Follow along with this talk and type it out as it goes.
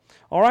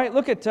All right,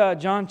 look at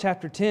John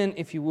chapter 10,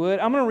 if you would.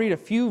 I'm going to read a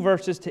few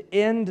verses to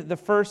end the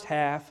first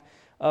half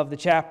of the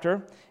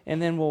chapter,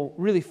 and then we'll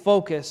really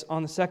focus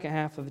on the second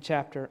half of the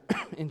chapter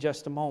in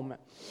just a moment.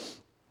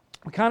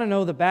 We kind of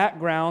know the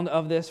background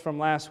of this from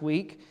last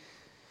week.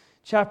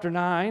 Chapter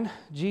 9,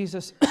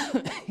 Jesus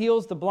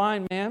heals the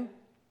blind man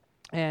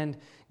and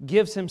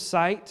gives him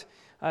sight.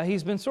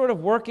 He's been sort of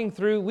working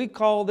through, we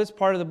call this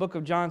part of the book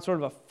of John sort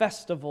of a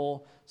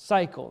festival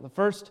cycle. The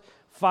first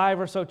 5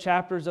 or so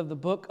chapters of the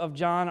book of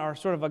John are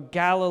sort of a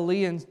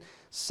Galilean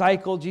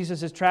cycle.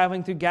 Jesus is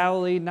traveling through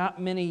Galilee.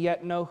 Not many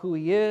yet know who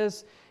He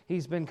is.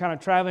 He's been kind of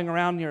traveling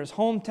around near His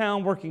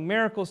hometown, working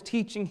miracles,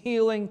 teaching,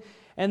 healing.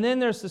 And then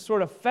there's this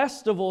sort of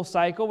festival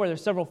cycle where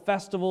there's several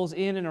festivals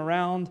in and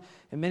around,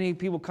 and many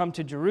people come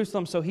to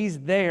Jerusalem. So He's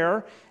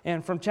there.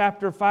 And from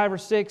chapter 5 or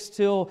 6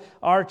 till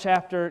our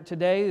chapter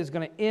today is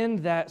going to end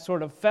that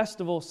sort of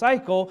festival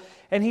cycle.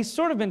 And He's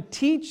sort of been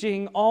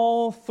teaching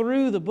all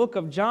through the book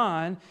of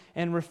John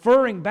and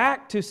referring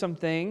back to some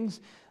things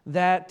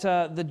that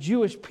the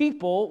Jewish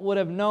people would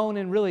have known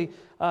and really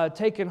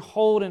taken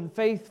hold in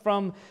faith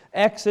from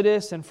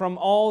Exodus and from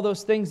all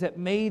those things that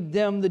made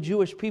them the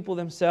Jewish people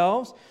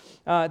themselves.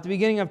 At the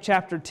beginning of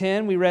chapter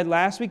 10, we read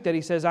last week that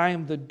He says, I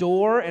am the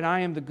door and I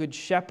am the good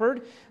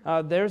shepherd.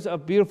 There's a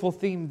beautiful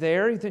theme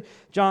there.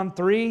 John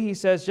 3, He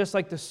says, just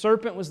like the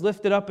serpent was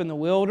lifted up in the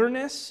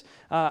wilderness,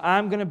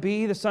 I'm going to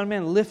be the Son of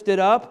Man lifted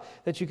up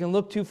that you can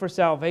look to for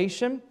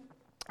salvation.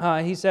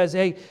 He says,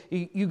 hey,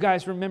 you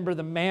guys remember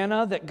the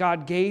manna that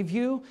God gave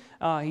you?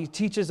 He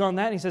teaches on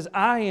that. And He says,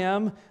 I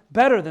am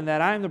better than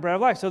that. I am the bread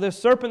of life. So the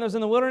serpent that was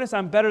in the wilderness,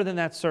 I'm better than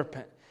that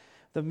serpent.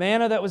 The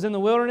manna that was in the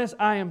wilderness,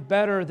 I am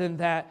better than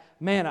that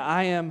manna.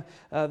 I am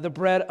the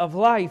bread of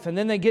life. And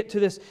then they get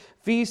to this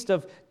Feast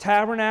of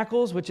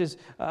Tabernacles, which is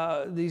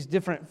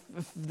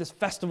this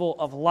festival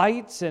of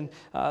lights, and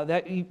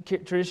that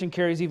tradition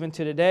carries even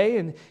to today.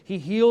 And He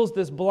heals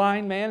this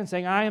blind man and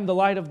saying, I am the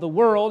light of the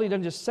world. He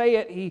doesn't just say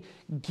it. He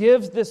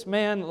gives this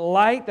man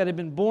light that had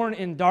been born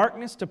in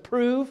darkness to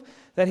prove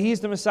that He's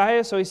the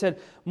Messiah. So He said,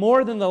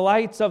 more than the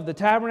lights of the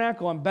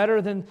tabernacle, I'm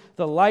better than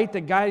the light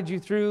that guided you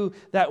through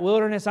that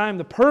wilderness. I am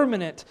the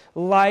permanent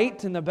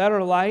light and the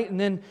better light. And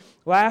then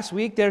last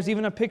week, there's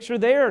even a picture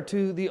there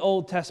to the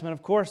Old Testament.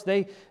 Of course,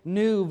 they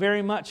knew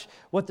very much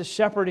what the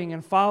shepherding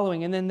and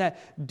following. And then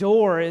that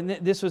door, and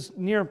this was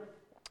near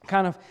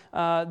kind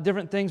of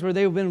different things where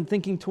they've been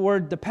thinking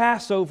toward the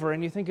Passover.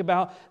 And you think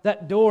about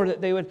that door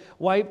that they would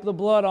wipe the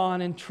blood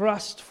on and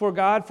trust for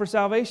God for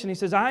salvation. He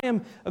says, I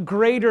am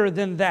greater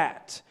than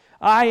that.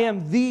 I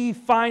am the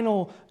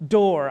final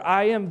door.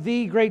 I am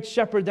the great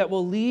shepherd that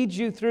will lead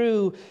you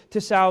through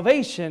to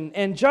salvation.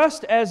 And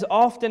just as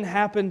often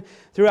happened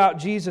throughout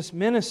Jesus'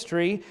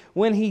 ministry,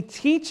 when He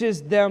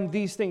teaches them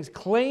these things,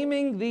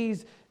 claiming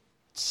these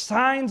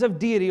signs of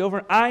deity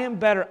over, I am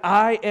better,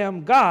 I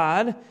am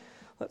God.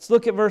 Let's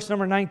look at verse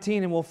number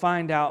 19 and we'll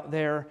find out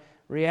their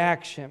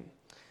reaction.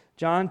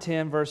 John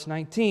 10, verse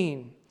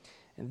 19.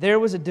 And there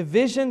was a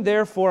division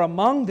therefore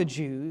among the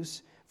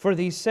Jews for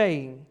these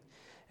sayings.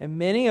 And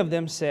many of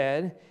them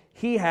said,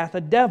 He hath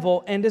a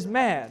devil and is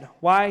mad.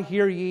 Why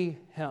hear ye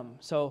him?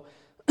 So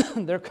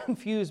they're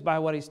confused by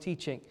what He's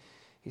teaching.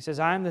 He says,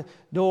 I am the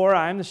door,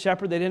 I am the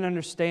shepherd. They didn't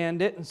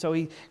understand it. And so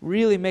He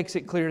really makes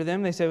it clear to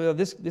them. They say, well,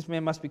 this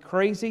man must be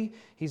crazy.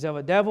 He's of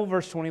a devil.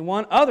 Verse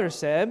 21, others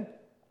said,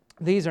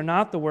 these are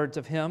not the words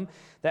of him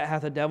that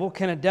hath a devil.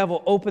 Can a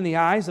devil open the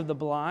eyes of the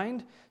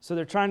blind? So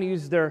they're trying to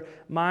use their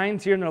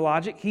minds here and their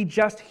logic. He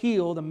just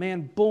healed a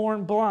man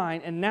born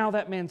blind, and now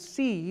that man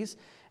sees.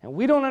 And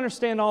we don't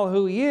understand all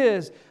who he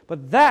is,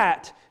 but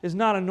that is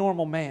not a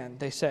normal man,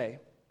 they say.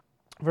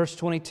 Verse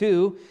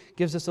 22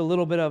 gives us a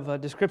little bit of a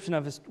description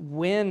of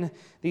when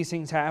these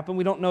things happen.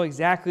 We don't know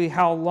exactly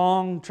how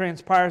long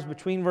transpires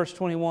between verse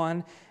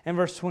 21 and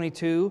verse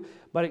 22,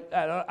 but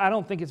I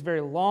don't think it's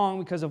very long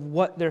because of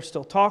what they're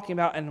still talking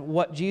about and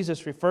what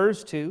Jesus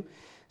refers to. It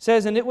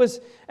says, and it was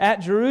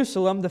at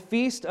Jerusalem the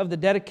feast of the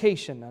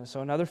dedication,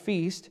 so another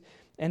feast,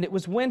 and it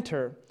was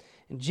winter.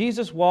 And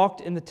Jesus walked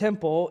in the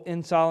temple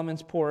in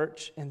Solomon's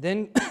porch, and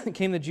then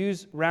came the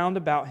Jews round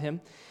about Him,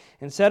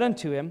 and said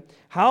unto Him,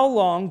 how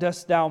long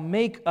dost thou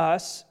make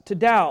us to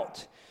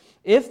doubt?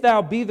 If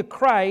thou be the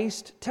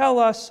Christ, tell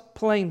us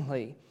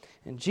plainly.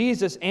 And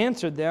Jesus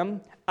answered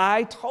them,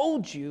 I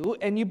told you,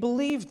 and you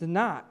believed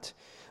not.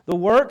 The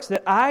works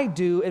that I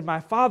do in my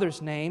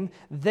Father's name,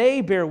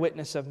 they bear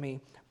witness of me.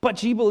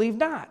 But ye believe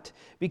not,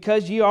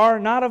 because ye are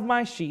not of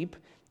my sheep,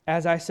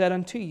 as I said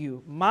unto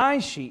you. My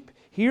sheep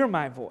hear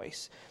my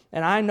voice,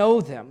 and I know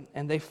them,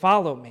 and they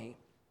follow me.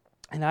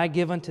 And I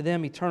give unto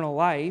them eternal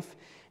life,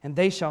 and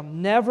they shall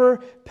never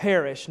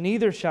perish,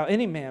 neither shall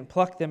any man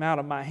pluck them out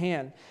of my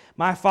hand.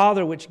 My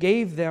Father which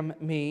gave them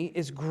me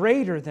is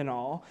greater than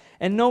all,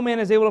 and no man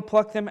is able to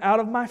pluck them out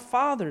of my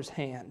Father's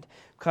hand.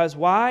 Because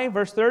why?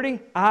 Verse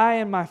 30, I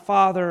and my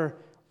Father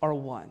are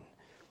one.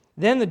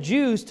 Then the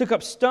Jews took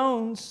up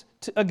stones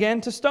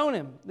again to stone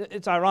Him.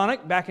 It's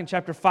ironic, back in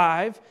chapter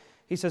 5,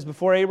 He says,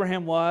 before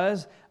Abraham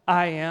was,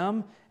 I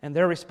am. And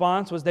their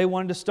response was they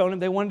wanted to stone Him,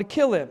 they wanted to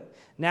kill Him.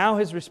 Now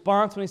his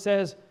response when he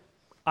says,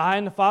 I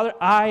and the Father,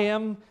 I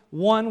am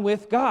one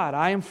with God.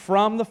 I am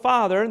from the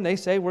Father. And they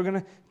say, we're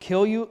going to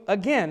kill you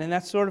again. And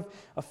that's sort of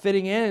a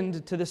fitting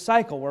end to the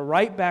cycle. We're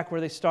right back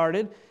where they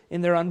started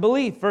in their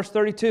unbelief. Verse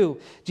 32,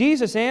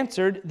 Jesus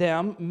answered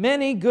them,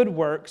 many good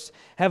works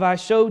have I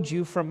showed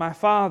you from my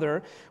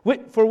Father.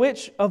 For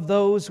which of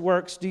those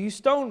works do you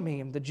stone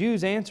me? And the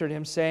Jews answered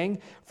him,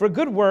 saying, for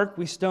good work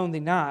we stone thee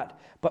not,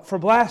 but for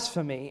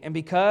blasphemy, and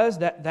because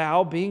that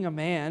thou, being a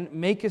man,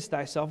 makest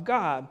thyself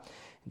God.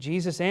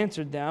 Jesus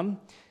answered them,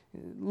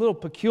 a little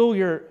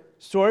peculiar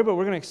story, but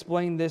we're going to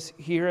explain this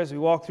here as we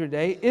walk through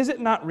today. Is it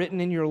not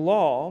written in your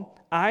law,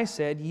 I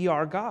said, ye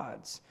are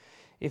gods?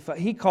 If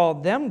he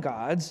called them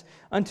gods,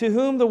 unto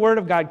whom the word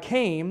of God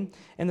came,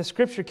 and the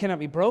scripture cannot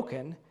be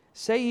broken,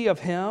 say ye of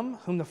him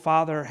whom the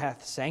Father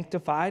hath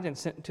sanctified and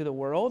sent into the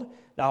world,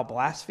 thou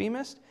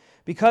blasphemest,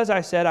 because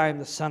I said I am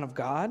the Son of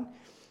God?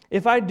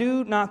 If I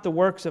do not the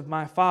works of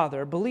my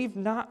Father, believe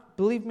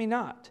me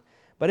not.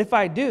 But if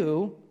I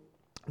do,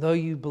 though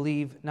you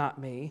believe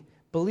not me,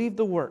 believe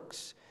the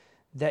works,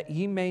 that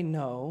ye may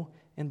know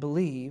and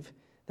believe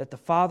that the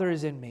Father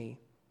is in me,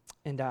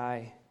 and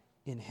I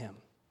in him.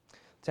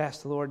 Let's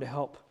ask the Lord to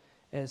help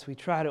as we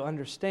try to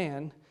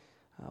understand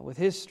with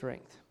his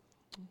strength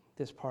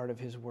this part of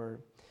his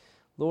word.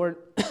 Lord,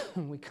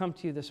 we come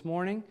to you this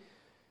morning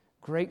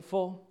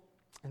grateful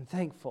and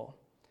thankful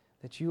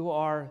that you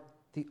are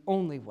the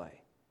only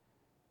way,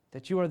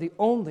 that you are the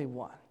only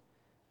one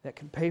that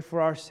can pay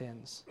for our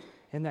sins,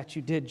 and that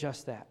you did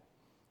just that.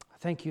 I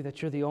thank you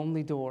that you're the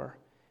only door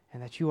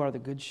and that you are the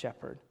good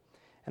shepherd.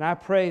 And I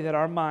pray that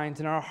our minds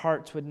and our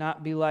hearts would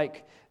not be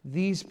like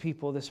these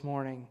people this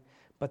morning,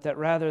 but that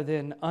rather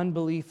than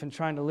unbelief and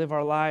trying to live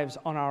our lives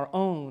on our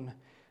own,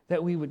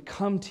 that we would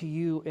come to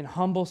you in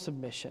humble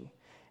submission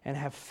and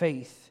have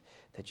faith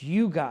that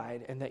you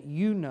guide and that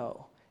you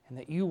know and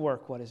that you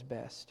work what is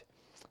best.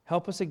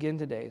 Help us again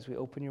today as we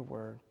open your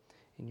word.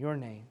 In your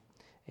name,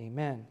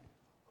 amen.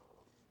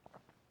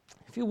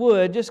 If you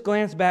would, just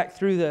glance back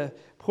through the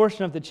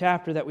portion of the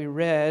chapter that we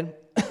read,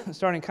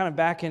 starting kind of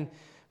back in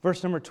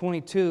verse number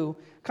 22.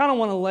 Kind of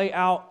want to lay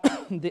out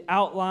the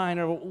outline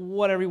or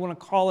whatever you want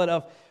to call it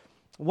of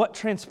what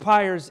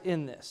transpires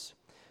in this.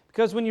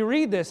 Because when you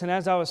read this, and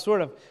as I was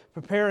sort of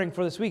preparing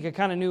for this week, I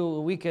kind of knew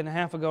a week and a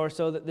half ago or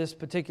so that this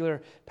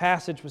particular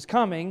passage was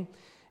coming.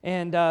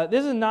 And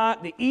this is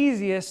not the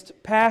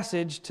easiest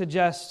passage to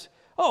just,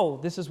 oh,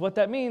 this is what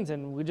that means,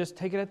 and we just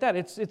take it at that.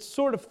 It's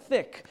sort of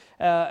thick,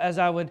 as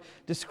I would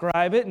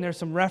describe it, and there's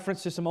some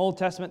reference to some Old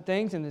Testament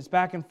things, and it's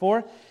back and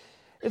forth.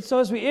 And so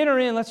as we enter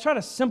in, let's try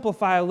to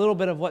simplify a little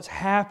bit of what's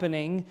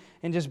happening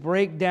and just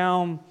break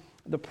down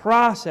the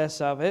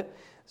process of it.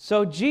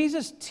 So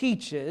Jesus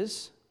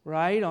teaches,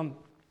 right, on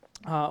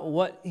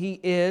what he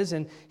is,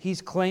 and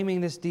he's claiming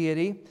this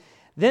deity.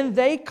 Then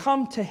they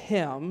come to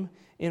him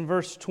in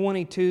verse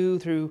 22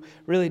 through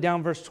really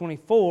down verse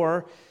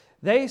 24.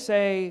 They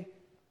say,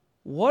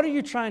 what are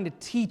you trying to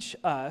teach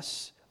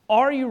us?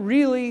 Are you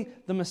really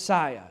the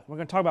Messiah? We're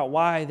going to talk about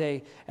why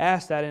they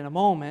asked that in a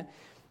moment.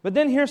 But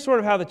then here's sort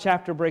of how the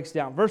chapter breaks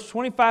down. Verse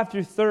 25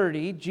 through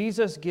 30,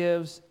 Jesus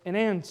gives an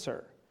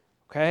answer.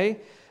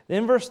 Okay?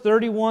 Then verse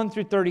 31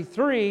 through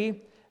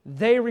 33,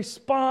 they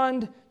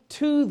respond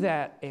to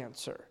that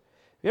answer.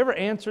 Have you ever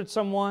answered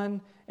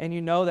someone and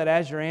you know that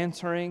as you're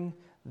answering,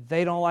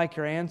 they don't like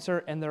your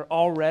answer and you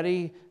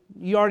already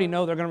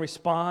know they're going to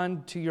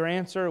respond to your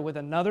answer with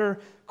another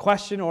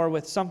question or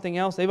with something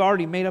else. They've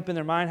already made up in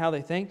their mind how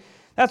they think.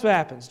 That's what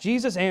happens.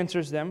 Jesus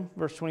answers them,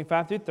 verse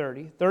 25 through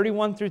 30.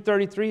 31 through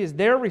 33 is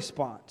their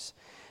response.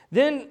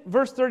 Then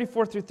verse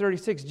 34 through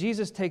 36,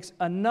 Jesus takes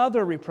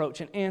another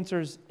reproach and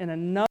answers in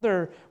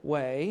another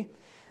way.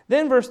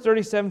 Then verse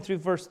 37 through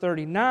verse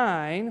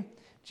 39,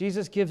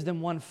 Jesus gives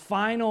them one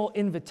final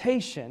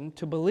invitation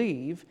to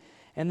believe.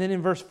 And then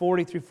in verse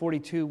 40 through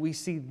 42, we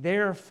see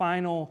their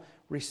final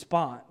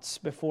response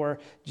before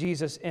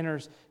Jesus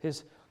enters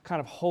his kind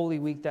of holy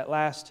week, that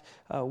last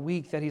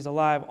week that he's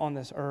alive on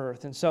this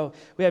earth. And so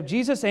we have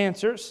Jesus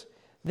answers,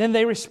 then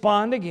they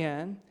respond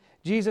again.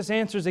 Jesus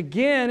answers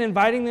again,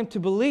 inviting them to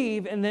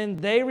believe, and then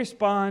they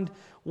respond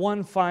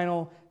one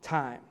final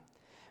time.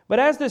 But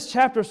as this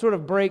chapter sort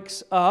of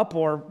breaks up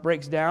or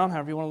breaks down,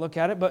 however you want to look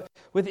at it, but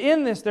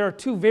within this there are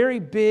two very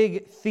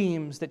big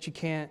themes that you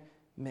can't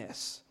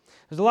miss.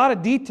 There's a lot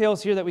of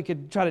details here that we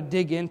could try to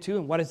dig into,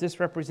 and what does this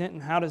represent,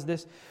 and how does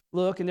this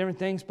look, and different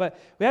things. But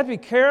we have to be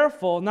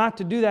careful not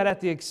to do that at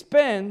the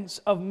expense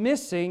of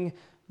missing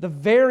the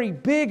very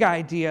big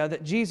idea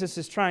that Jesus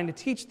is trying to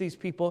teach these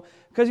people,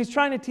 because he's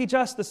trying to teach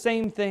us the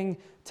same thing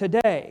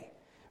today.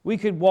 We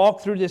could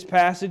walk through this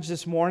passage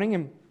this morning,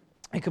 and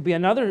it could be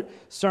another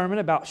sermon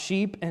about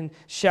sheep and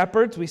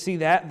shepherds. We see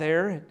that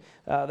there.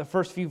 the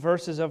first few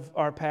verses of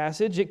our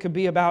passage. It could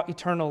be about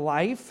eternal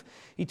life,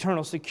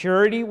 eternal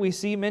security we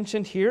see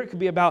mentioned here. It could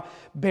be about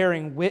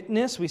bearing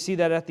witness. We see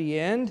that at the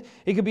end.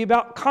 It could be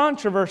about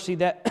controversy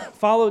that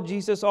followed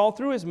Jesus all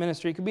through his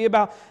ministry. It could be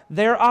about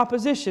their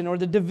opposition or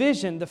the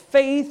division, the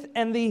faith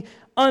and the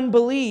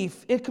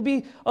unbelief. It could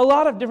be a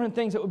lot of different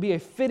things that would be a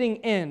fitting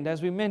end,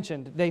 as we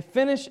mentioned. They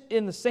finish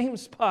in the same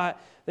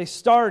spot they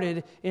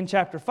started in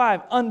chapter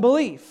 5,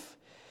 unbelief.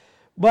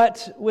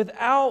 But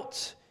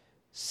without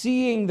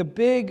seeing the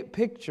big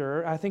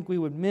picture, I think we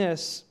would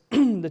miss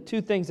the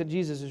two things that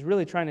Jesus is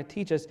really trying to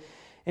teach us.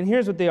 And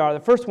here's what they are. The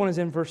first one is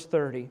in verse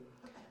 30.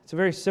 It's a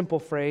very simple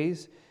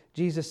phrase.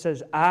 Jesus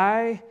says,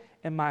 I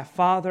and my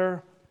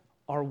Father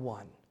are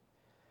one.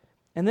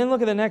 And then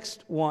look at the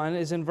next one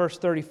is in verse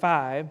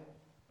 35.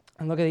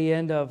 And look at the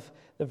end of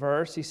the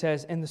verse. He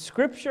says, and the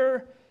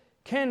Scripture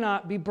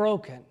cannot be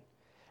broken.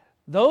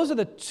 Those are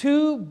the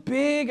two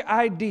big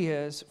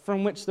ideas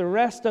from which the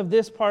rest of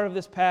this part of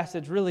this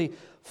passage really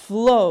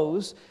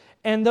flows.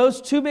 And those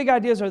two big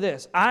ideas are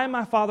this. I and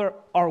my Father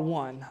are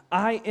one.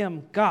 I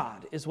am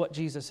God, is what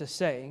Jesus is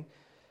saying.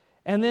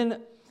 And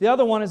then the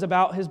other one is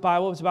about his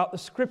Bible. It's about the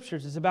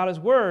Scriptures. It's about his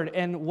Word.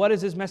 And what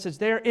is his message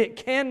there? It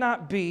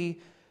cannot be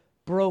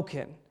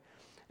broken.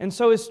 And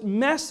so his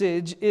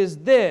message is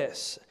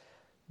this.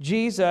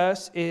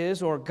 Jesus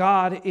is, or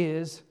God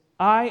is,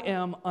 I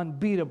am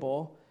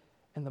unbeatable,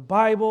 and the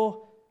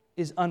Bible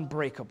is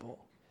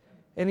unbreakable.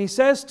 And he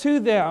says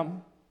to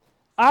them,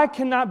 I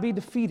cannot be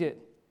defeated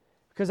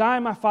because I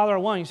and my Father are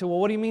one. You say, well,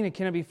 what do you mean it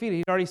cannot be defeated?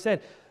 He already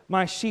said,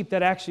 my sheep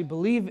that actually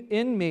believe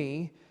in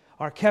me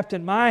are kept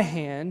in my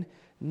hand.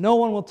 No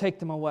one will take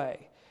them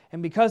away.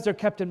 And because they're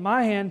kept in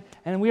my hand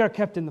and we are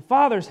kept in the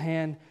Father's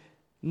hand,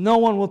 no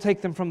one will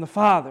take them from the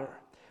Father.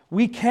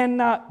 We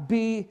cannot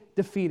be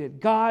defeated.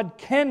 God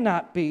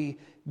cannot be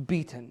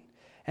beaten.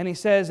 And he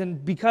says,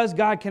 and because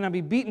God cannot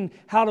be beaten,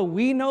 how do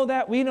we know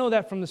that? We know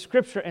that from the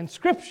Scripture, and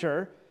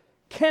Scripture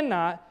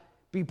cannot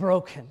be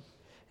broken.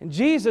 And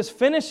Jesus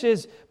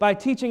finishes by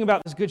teaching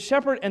about this Good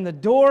Shepherd and the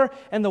door,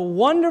 and the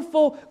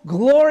wonderful,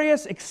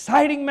 glorious,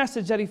 exciting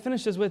message that he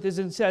finishes with is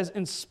and says,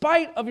 in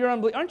spite of your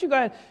unbelief, aren't you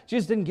glad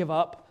Jesus didn't give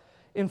up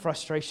in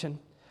frustration?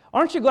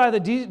 Aren't you glad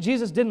that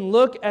Jesus didn't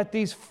look at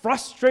these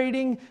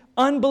frustrating,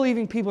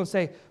 unbelieving people and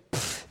say,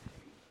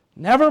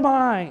 never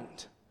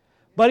mind.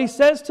 But he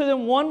says to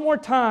them one more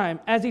time,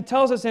 as he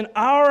tells us in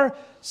our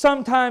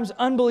sometimes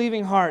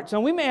unbelieving hearts.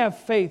 And we may have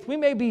faith, we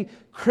may be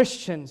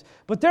Christians,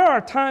 but there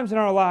are times in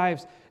our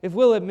lives, if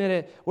we'll admit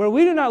it, where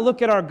we do not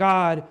look at our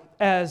God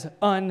as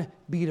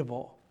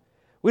unbeatable.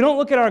 We don't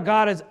look at our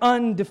God as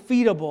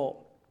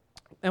undefeatable.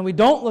 And we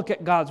don't look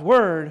at God's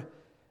Word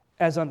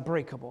as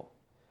unbreakable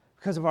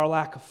because of our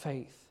lack of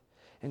faith.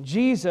 And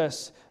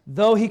Jesus,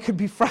 though he could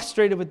be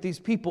frustrated with these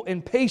people,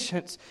 in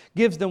patience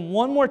gives them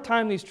one more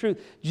time these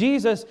truths.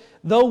 Jesus,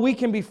 though we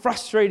can be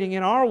frustrating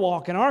in our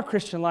walk, in our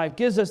Christian life,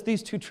 gives us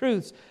these two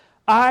truths.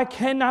 I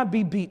cannot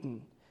be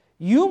beaten.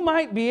 You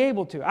might be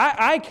able to.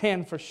 I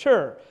can for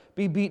sure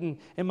be beaten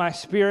in my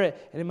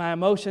spirit and in my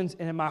emotions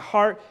and in my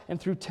heart and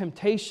through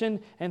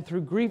temptation and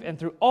through grief and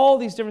through all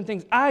these different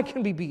things. I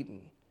can be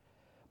beaten.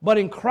 But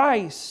in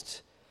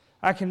Christ,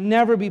 I can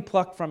never be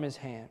plucked from his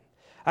hand.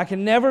 I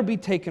can never be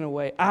taken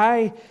away.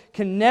 I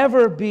can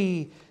never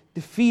be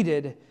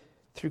defeated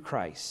through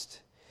Christ.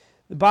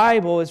 The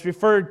Bible is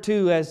referred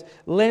to as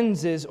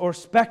lenses or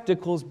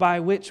spectacles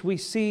by which we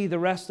see the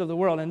rest of the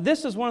world. And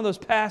this is one of those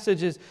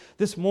passages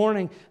this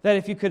morning that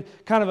if you could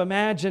kind of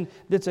imagine,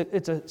 it's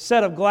a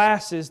set of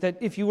glasses that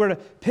if you were to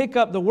pick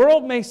up, the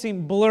world may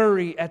seem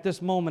blurry at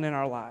this moment in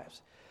our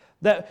lives.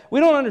 That we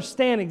don't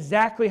understand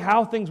exactly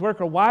how things work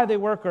or why they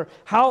work or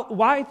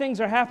why things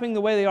are happening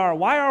the way they are,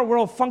 why our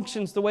world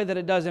functions the way that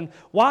it does, and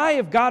why,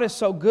 if God is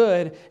so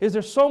good, is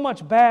there so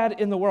much bad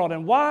in the world,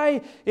 and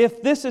why,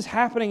 if this is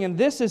happening and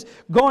this is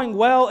going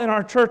well in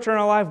our church or in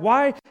our life,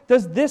 why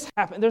does this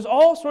happen? There's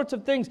all sorts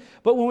of things,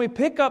 but when we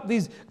pick up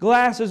these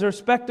glasses or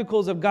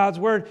spectacles of God's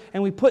Word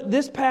and we put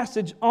this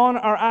passage on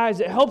our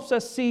eyes, it helps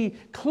us see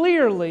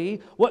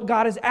clearly what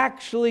God is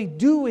actually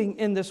doing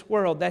in this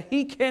world, that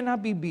He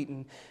cannot be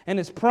beaten, and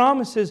His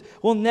promises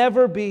will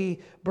never be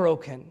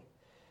broken.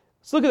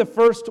 Let's look at the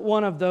first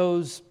one of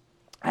those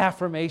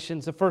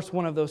affirmations, the first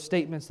one of those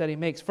statements that He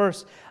makes.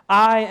 First,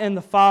 I and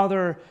the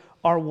Father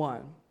are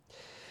one.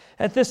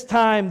 At this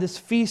time, this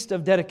feast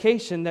of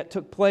dedication that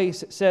took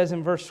place, it says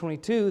in verse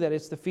 22 that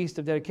it's the feast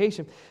of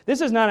dedication. This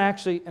is not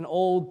actually an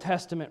Old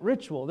Testament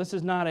ritual. This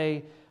is not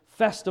a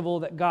festival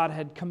that God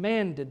had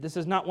commanded. This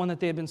is not one that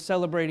they had been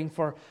celebrating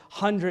for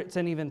hundreds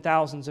and even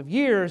thousands of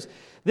years.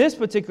 This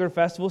particular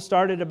festival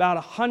started about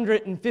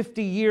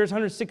 150 years,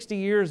 160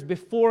 years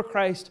before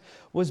Christ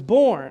was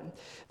born.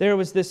 There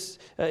was this,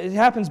 it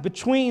happens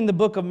between the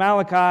book of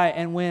Malachi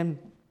and when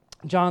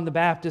John the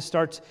Baptist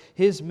starts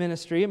his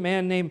ministry. A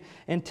man named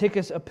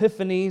Antiochus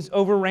Epiphanes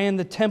overran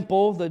the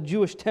temple, the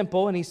Jewish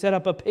temple, and he set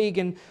up a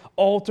pagan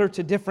altar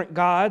to different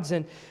gods,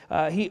 and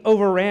he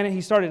overran it.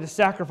 He started to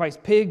sacrifice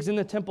pigs in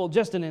the temple,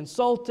 just an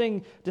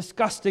insulting,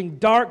 disgusting,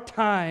 dark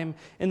time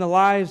in the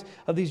lives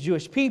of these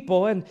Jewish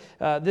people. And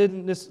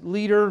then this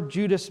leader,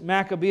 Judas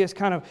Maccabeus,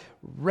 kind of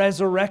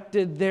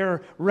resurrected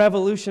their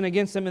revolution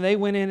against them, and they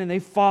went in and they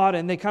fought,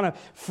 and they kind of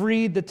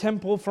freed the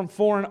temple from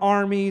foreign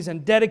armies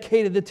and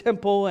dedicated the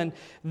temple. And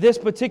this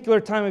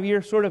particular time of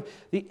year, sort of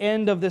the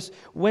end of this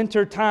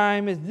winter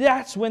time,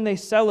 that's when they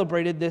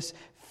celebrated this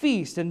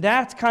feast. And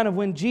that's kind of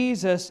when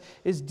Jesus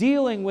is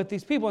dealing with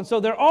these people. And so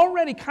they're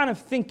already kind of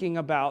thinking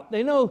about,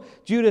 they know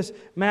Judas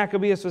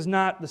Maccabeus was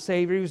not the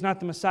Savior, he was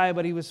not the Messiah,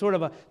 but he was sort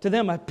of, to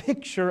them, a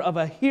picture of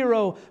a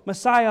hero,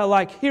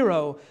 Messiah-like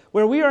hero,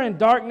 where we are in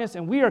darkness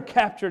and we are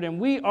captured and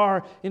we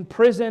are in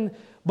prison,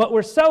 but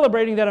we're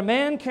celebrating that a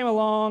man came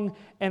along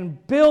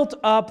and built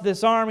up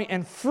this army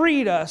and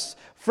freed us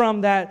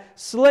from that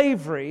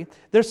slavery.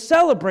 They're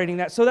celebrating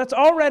that, so that's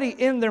already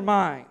in their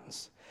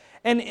minds.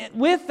 And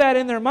with that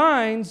in their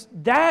minds,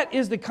 that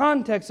is the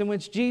context in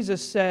which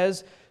Jesus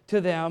says to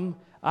them,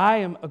 I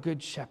am a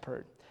good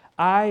shepherd.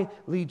 I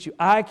lead you.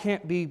 I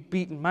can't be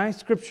beaten. My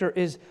scripture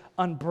is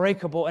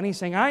unbreakable. And he's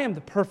saying, I am the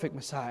perfect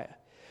Messiah.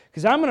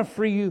 Because I'm going to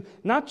free you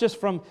not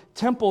just from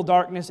temple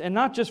darkness and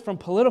not just from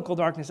political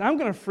darkness. I'm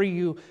going to free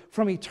you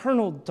from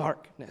eternal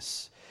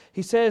darkness.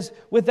 He says,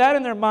 with that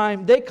in their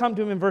mind, they come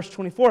to him in verse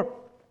 24,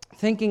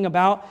 thinking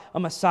about a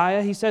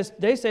Messiah.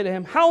 They say to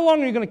him, how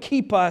long are you going to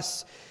keep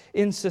us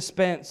in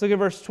suspense? Look at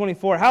verse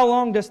 24. How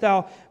long dost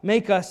thou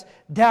make us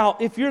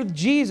doubt? If you're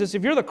Jesus,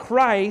 if you're the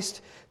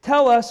Christ,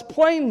 tell us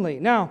plainly.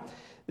 Now,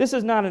 this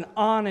is not an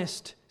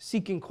honest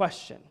seeking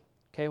question,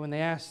 okay, when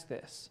they ask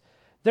this.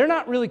 They're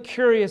not really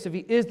curious if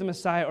he is the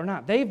Messiah or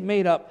not. They've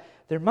made up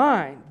their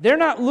mind. They're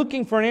not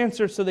looking for an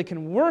answer so they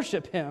can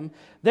worship him.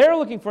 They're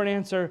looking for an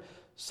answer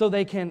so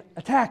they can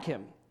attack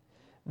him.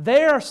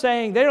 They're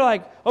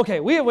like,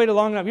 okay, we have waited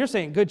long enough. You're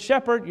saying good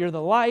shepherd, you're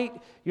the light,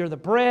 you're the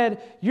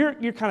bread. You're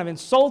kind of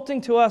insulting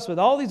to us with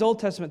all these Old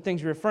Testament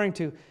things you're referring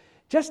to.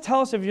 Just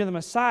tell us if you're the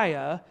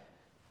Messiah,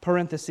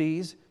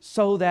 parentheses,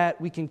 so that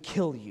we can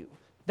kill you.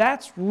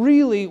 That's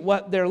really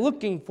what they're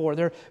looking for.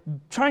 They're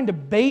trying to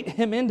bait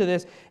him into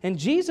this. And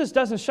Jesus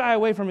doesn't shy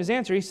away from his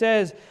answer. He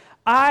says,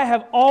 I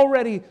have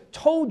already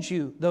told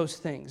you those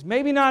things.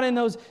 Maybe not in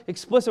those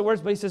explicit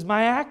words, but he says,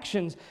 my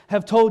actions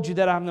have told you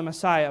that I'm the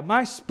Messiah.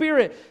 My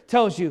spirit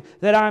tells you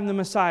that I'm the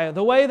Messiah.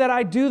 The way that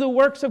I do the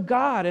works of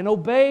God and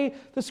obey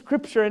the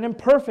Scripture and am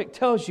perfect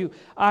tells you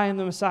I am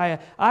the Messiah.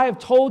 I have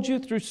told you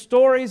through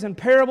stories and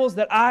parables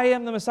that I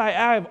am the Messiah.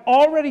 I have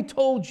already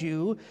told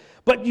you,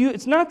 but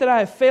it's not that I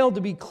have failed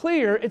to be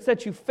clear, it's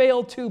that you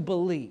fail to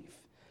believe.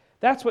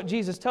 That's what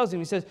Jesus tells him.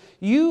 He says,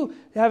 you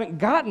haven't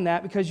gotten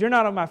that because you're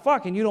not of my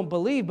flock and you don't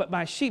believe, but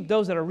my sheep,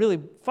 those that are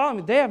really following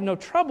me, they have no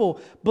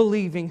trouble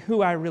believing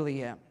who I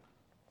really am.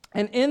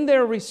 And in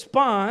their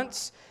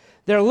response,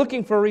 they're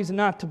looking for a reason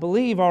not to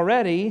believe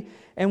already.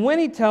 And when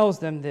he tells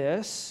them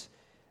this,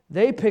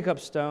 they pick up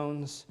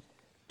stones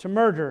to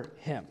murder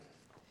him.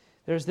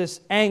 There's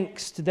this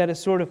angst that is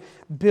sort of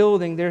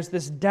building. There's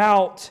this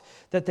doubt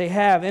that they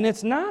have. And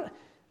it's not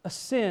a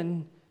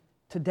sin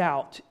to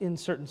doubt in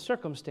certain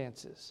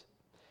circumstances.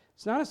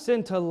 It's not a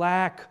sin to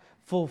lack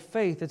full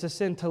faith. It's a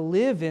sin to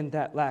live in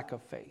that lack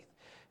of faith.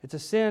 It's a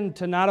sin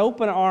to not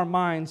open our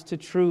minds to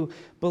true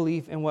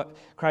belief in what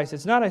Christ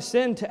is. It's not a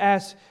sin to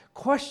ask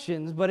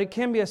questions, but it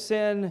can be a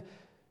sin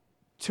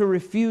to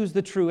refuse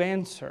the true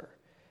answer.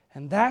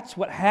 And that's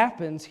what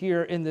happens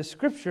here in this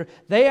scripture.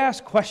 They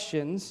ask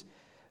questions,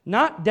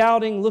 not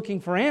doubting, looking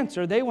for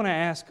answer. They want to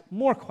ask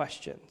more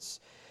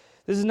questions.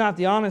 This is not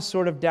the honest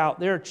sort of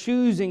doubt. They're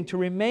choosing to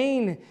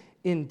remain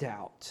in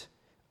doubt.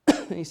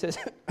 He says,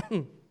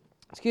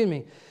 excuse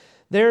me,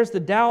 there's the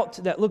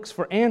doubt that looks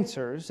for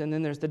answers, and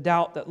then there's the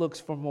doubt that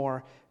looks for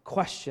more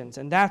questions.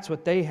 And that's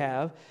what they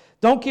have.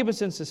 Don't keep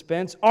us in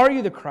suspense. Are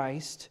you the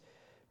Christ?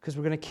 Because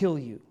we're going to kill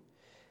you.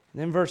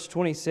 And then verse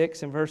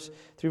 26 and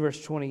through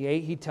verse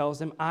 28, he tells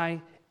them,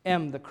 I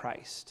am the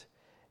Christ,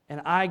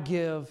 and I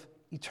give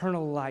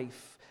eternal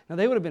life. Now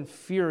they would have been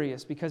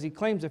furious because he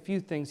claims a few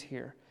things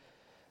here.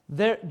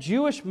 Their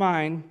Jewish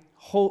mind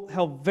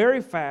held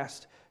very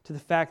fast to the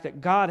fact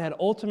that God had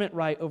ultimate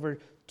right over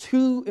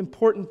two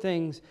important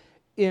things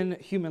in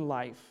human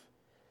life.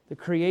 The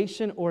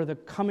creation or the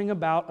coming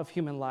about of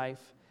human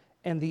life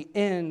and the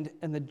end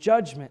and the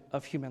judgment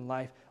of human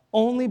life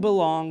only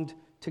belonged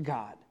to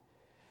God.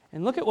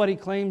 And look at what he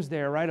claims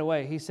there right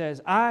away. He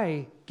says,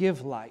 I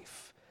give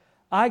life.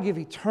 I give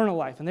eternal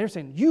life. And they're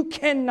saying, you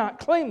cannot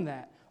claim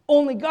that.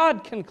 Only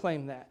God can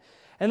claim that.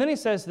 And then he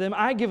says to them,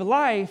 I give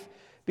life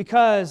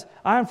because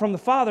I am from the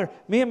Father.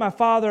 Me and my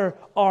Father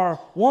are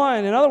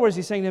one. In other words,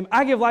 he's saying to them,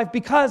 I give life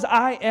because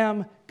I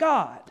am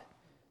God.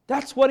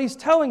 That's what he's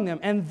telling them.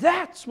 And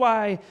that's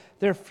why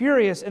they're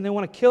furious and they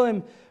want to kill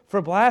him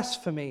for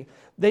blasphemy.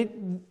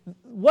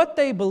 What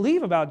they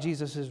believe about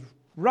Jesus is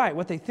right.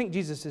 What they think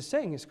Jesus is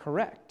saying is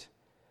correct.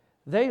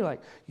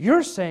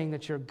 You're saying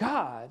that you're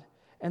God,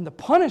 and the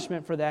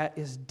punishment for that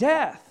is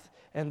death.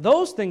 And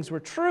those things were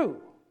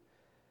true.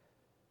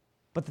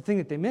 But the thing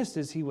that they missed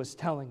is he was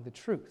telling the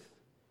truth.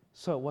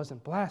 So it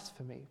wasn't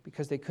blasphemy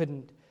because they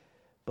couldn't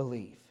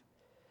believe.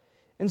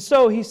 And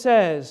so he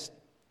says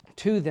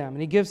to them,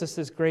 and he gives us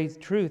this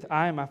great truth,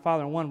 I and my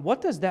Father are one.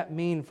 What does that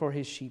mean for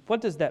his sheep?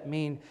 What does that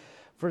mean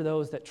for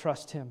those that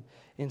trust him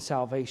in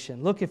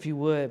salvation? Look, if you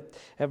would,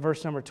 at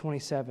verse number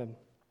 27.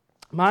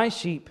 My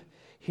sheep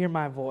hear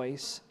my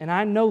voice, and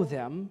I know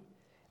them,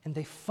 and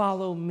they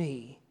follow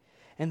me.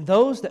 And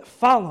those that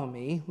follow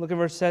me, look at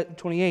verse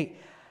 28,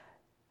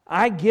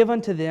 I give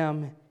unto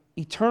them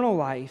eternal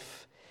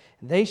life.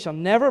 They shall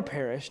never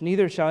perish,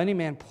 neither shall any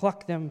man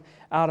pluck them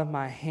out of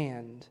my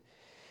hand.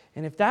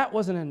 And if that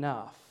wasn't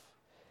enough,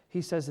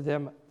 he says to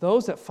them,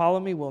 those that follow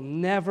me will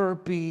never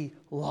be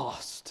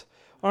lost.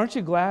 Aren't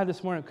you glad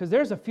this morning? Because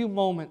there's a few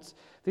moments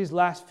these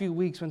last few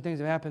weeks when things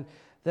have happened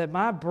that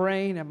my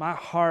brain and my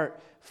heart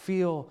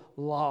feel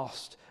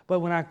lost.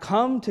 But when I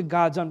come to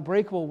God's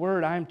unbreakable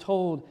word, I am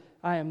told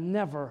I am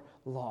never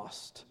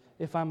lost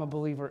if I'm a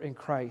believer in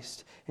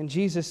Christ. And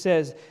Jesus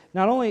says,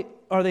 not only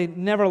are they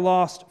never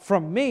lost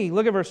from me,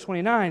 look at verse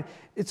 29,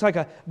 it's like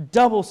a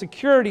double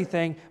security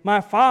thing. My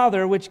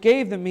Father, which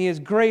gave them me, is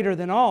greater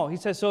than all. He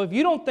says, so if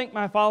you don't think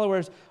my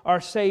followers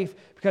are safe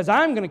because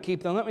I'm going to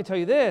keep them, let me tell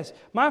you this,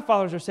 my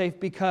followers are safe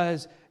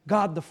because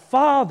God the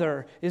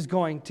Father is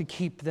going to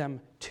keep them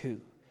too.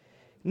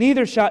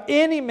 Neither shall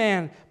any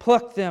man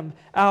pluck them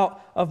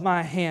out of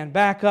my hand.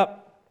 Back up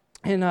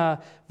in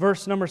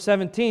verse number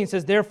 17, it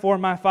says, therefore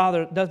my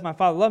Father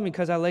love me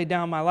because I lay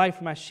down my life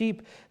for my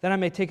sheep, that I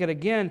may take it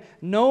again.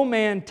 No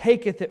man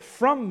taketh it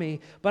from me,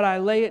 but I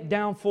lay it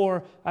down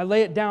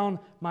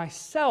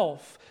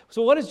myself.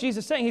 So what is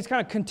Jesus saying? He's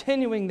kind of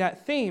continuing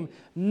that theme.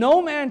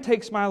 No man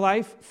takes my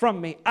life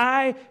from me.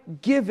 I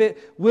give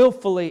it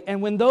willfully.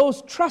 And when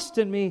those trust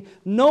in me,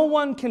 no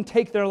one can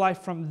take their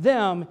life from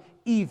them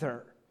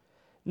either.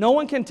 No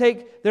one can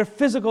take their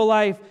physical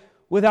life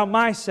without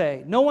my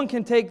say. No one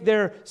can take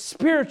their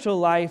spiritual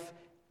life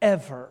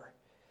ever.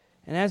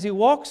 And as he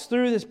walks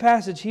through this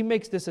passage, he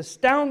makes this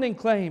astounding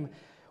claim.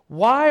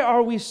 Why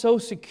are we so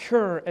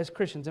secure as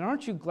Christians? And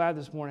aren't you glad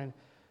this morning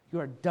you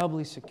are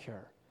doubly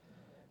secure?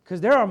 Because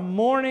there are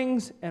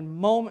mornings and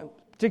moments,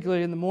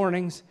 particularly in the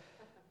mornings,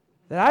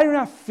 that I do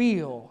not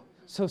feel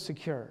so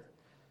secure.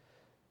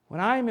 When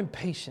I am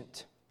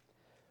impatient,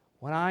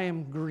 when I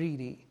am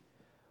greedy,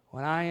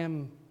 when I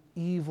am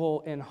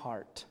evil in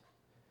heart,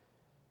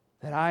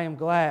 that I am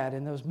glad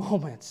in those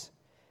moments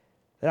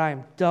that I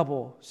am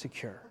double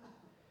secure.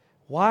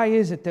 Why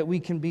is it that we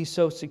can be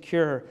so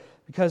secure?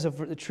 Because of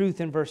the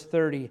truth in verse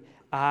 30,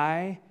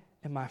 I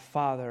and my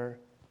Father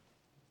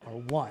are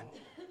one.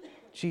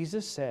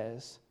 Jesus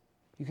says,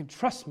 you can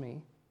trust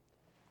me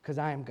because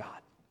I am God.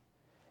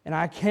 And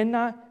I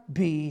cannot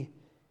be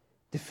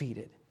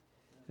defeated.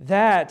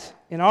 That,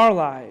 in our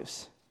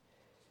lives,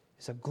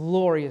 is a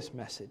glorious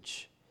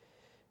message.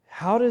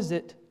 How does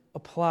it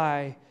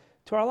apply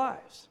to our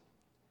lives?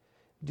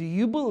 Do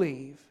you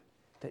believe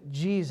that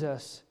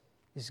Jesus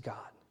is God?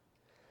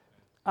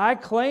 I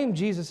claim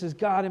Jesus is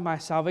God in my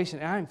salvation,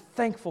 and I'm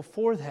thankful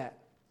for that.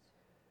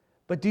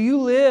 But do you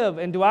live,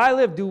 and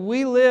do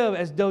we live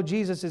as though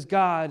Jesus is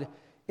God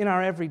in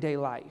our everyday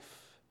life?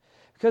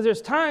 Because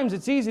there's times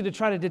it's easy to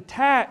try to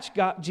detach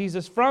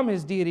Jesus from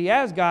his deity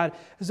as God.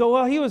 So,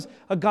 well, he was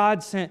a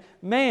God-sent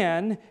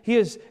man. He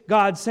is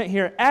God sent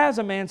here as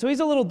a man. So he's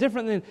a little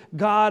different than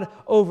God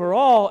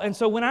overall. And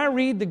so when I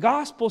read the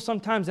gospel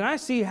sometimes and I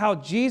see how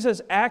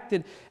Jesus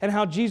acted and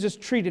how Jesus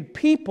treated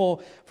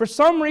people, for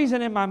some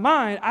reason in my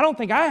mind, I don't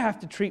think I have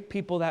to treat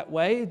people that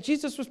way.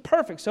 Jesus was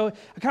perfect. So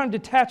I kind of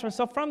detach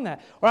myself from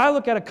that. Or I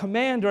look at a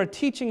command or a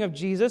teaching of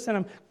Jesus and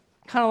I'm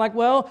kind of like,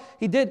 well,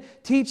 he did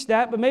teach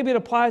that, but maybe it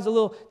applies a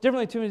little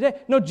differently to me today.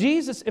 No,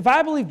 Jesus, if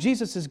I believe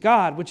Jesus is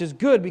God, which is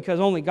good because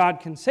only God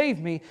can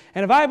save me,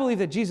 and if I believe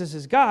that Jesus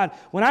is God,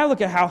 when I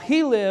look at how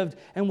he lived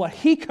and what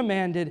he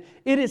commanded,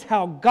 it is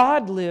how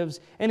God lives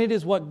and it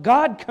is what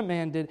God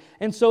commanded.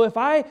 And so if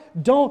I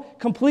don't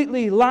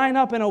completely line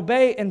up and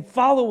obey and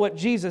follow what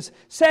Jesus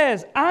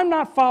says, I'm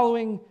not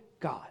following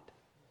God.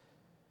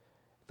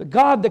 The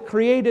God that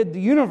created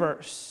the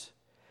universe,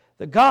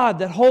 the God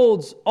that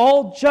holds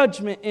all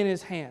judgment in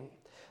his hand.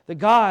 The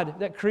God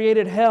that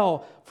created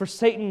hell for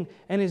Satan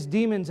and his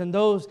demons and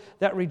those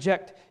that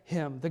reject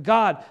him. The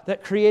God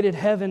that created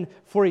heaven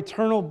for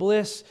eternal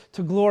bliss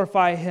to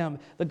glorify him.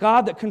 The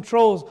God that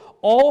controls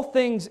all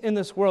things in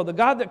this world. The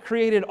God that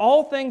created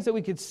all things that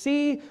we could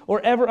see or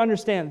ever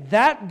understand.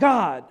 That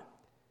God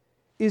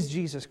is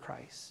Jesus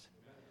Christ.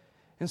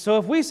 And so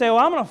if we say, well,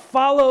 I'm going to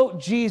follow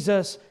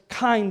Jesus,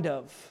 kind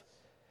of.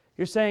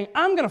 You're saying,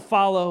 I'm going to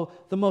follow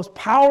the most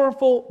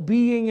powerful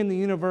being in the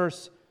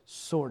universe,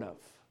 sort of.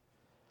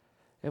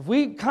 If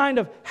we kind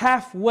of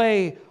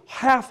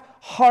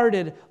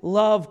half-hearted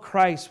love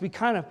Christ, we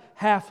kind of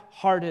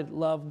half-hearted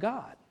love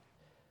God.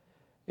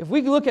 If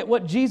we look at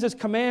what Jesus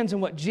commands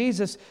and what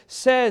Jesus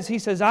says, he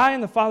says, I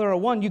and the Father are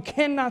one. You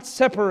cannot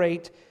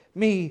separate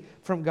me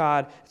from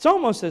God. It's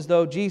almost as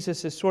though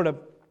Jesus is sort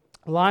of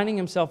lining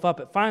himself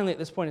up finally at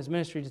this point in his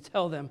ministry to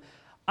tell them,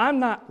 I'm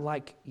not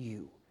like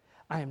you.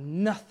 I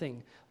am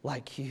nothing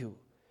like you.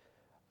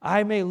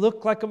 I may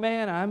look like a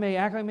man, I may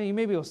act like a man, you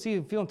may be able to see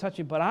and feel and touch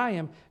me, but I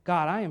am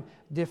God, I am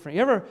different.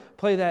 You ever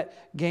play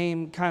that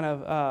game kind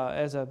of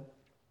as a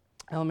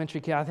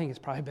elementary kid? I think it's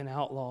probably been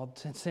outlawed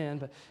since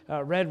then,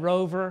 but Red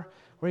Rover,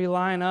 where you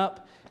line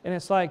up, and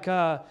it's like,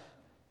 I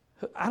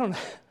don't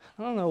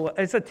know,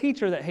 it's a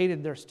teacher that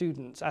hated their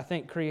students, I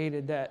think,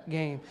 created that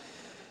game.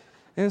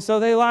 And so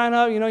they line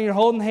up, you're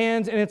holding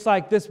hands, and it's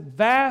like this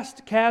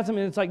vast chasm,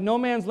 and it's like no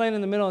man's land in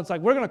the middle. It's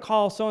like, we're going to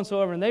call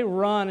so-and-so over, and they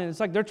run, and it's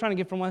like they're trying to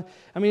get from one.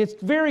 I mean,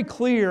 it's very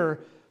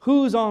clear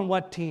who's on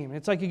what team.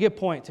 It's like you get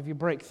points. If you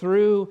break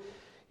through,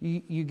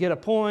 you get a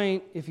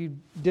point. If you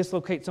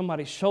dislocate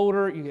somebody's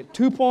shoulder, you get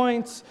 2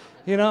 points.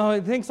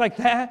 Things like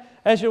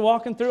that as you're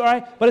walking through, all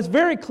right? But it's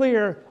very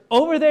clear,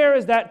 over there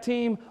is that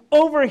team,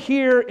 over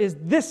here is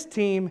this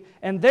team,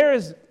 and there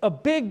is a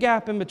big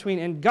gap in between.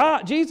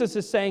 And Jesus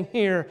is saying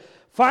here,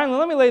 finally,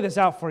 let me lay this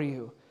out for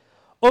you.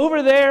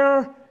 Over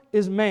there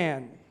is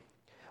man.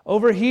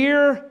 Over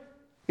here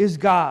is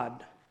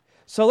God.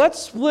 So let's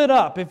split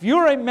up. If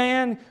you're a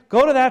man,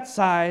 go to that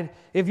side.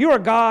 If you're a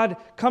God,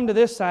 come to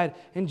this side.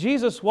 And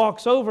Jesus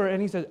walks over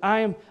and he says,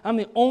 I'm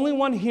the only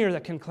one here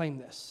that can claim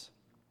this.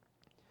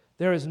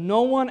 There is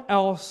no one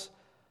else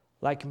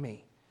like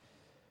me.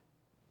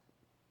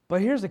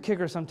 But here's the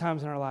kicker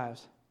sometimes in our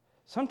lives.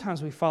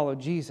 Sometimes we follow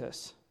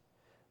Jesus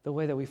the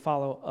way that we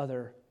follow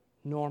other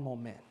normal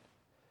men.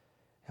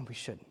 And we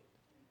shouldn't.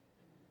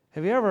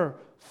 Have you ever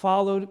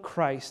followed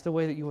Christ the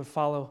way that you would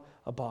follow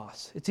a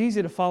boss? It's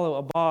easy to follow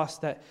a boss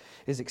that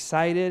is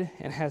excited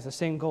and has the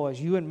same goal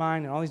as you in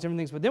mind and all these different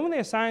things. But then when they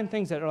assign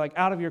things that are like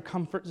out of your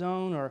comfort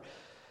zone, or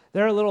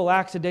they're a little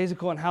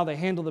lackadaisical in how they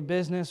handle the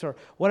business or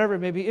whatever it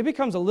may be, it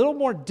becomes a little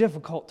more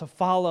difficult to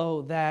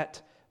follow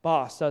that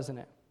boss, doesn't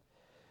it?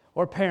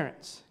 Or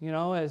parents,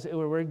 as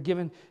we're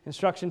giving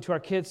instruction to our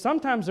kids.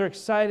 Sometimes they're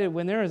excited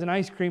when there is an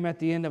ice cream at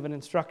the end of an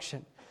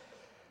instruction.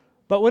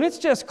 But when it's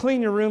just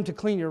clean your room to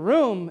clean your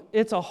room,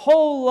 it's a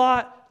whole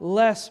lot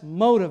less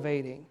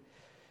motivating.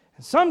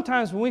 And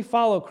sometimes when we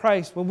follow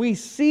Christ, when we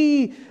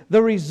see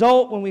the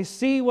result, when we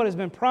see what has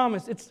been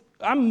promised,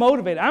 I'm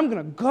motivated. I'm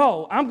going to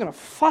go. I'm going to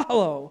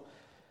follow.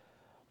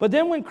 But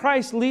then when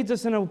Christ leads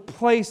us in a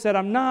place that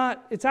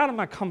it's out of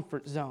my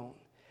comfort zone.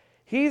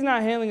 He's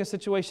not handling a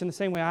situation the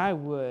same way I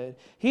would.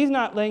 He's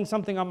not laying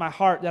something on my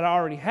heart that I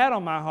already had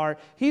on my heart.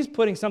 He's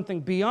putting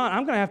something beyond.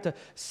 I'm going to have to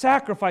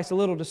sacrifice a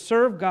little to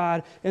serve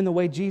God in the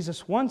way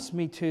Jesus wants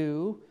me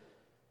to,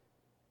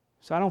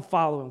 so I don't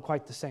follow Him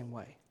quite the same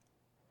way.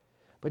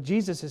 But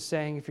Jesus is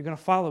saying, if you're going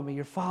to follow me,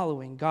 you're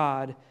following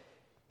God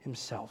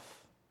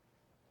Himself.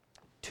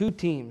 2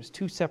 teams,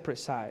 2 separate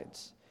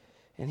sides.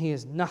 And He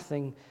is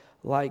nothing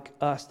like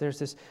us. There's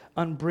this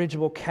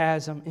unbridgeable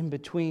chasm in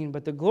between.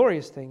 But the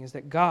glorious thing is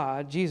that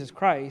God, Jesus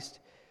Christ,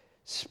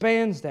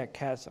 spans that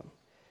chasm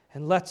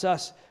and lets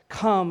us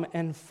come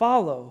and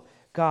follow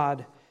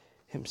God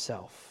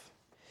Himself.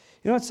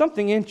 It's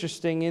something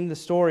interesting in the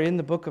story in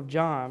the book of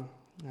John,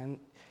 and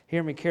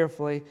hear me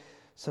carefully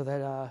so that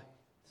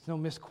there's no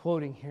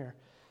misquoting here.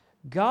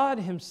 God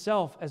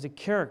Himself as a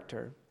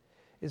character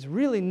is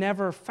really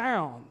never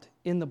found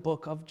in the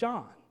book of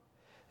John.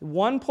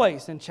 One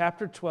place in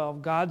chapter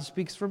 12, God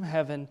speaks from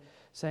heaven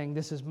saying,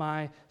 this is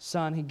my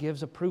Son. He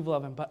gives approval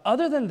of Him. But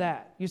other than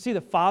that, you see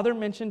the Father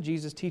mentioned.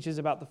 Jesus teaches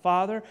about the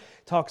Father,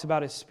 talks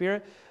about His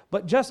Spirit.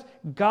 But just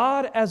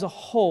God as a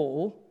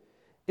whole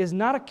is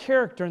not a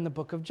character in the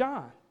book of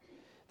John.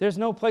 There's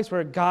no place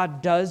where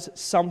God does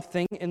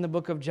something in the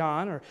book of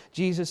John, or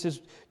Jesus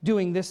is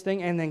doing this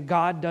thing and then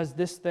God does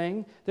this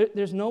thing.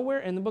 There's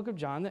nowhere in the book of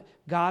John that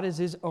God is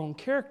His own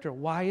character.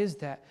 Why is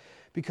that?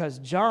 Because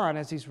John,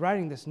 as he's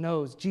writing this,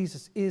 knows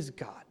Jesus is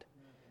God.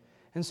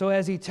 And so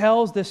as he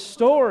tells this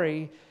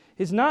story,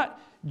 it's not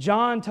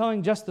John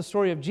telling just the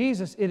story of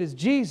Jesus, it is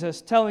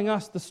Jesus telling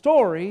us the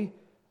story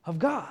of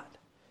God.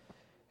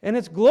 And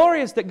it's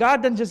glorious that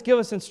God doesn't just give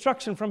us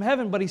instruction from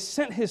heaven, but He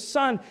sent His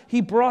Son. He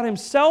brought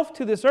Himself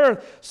to this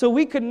earth so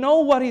we could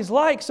know what He's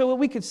like, so that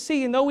we could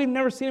see. And though we've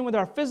never seen Him with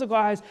our physical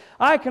eyes,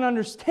 I can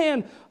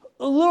understand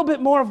a little bit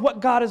more of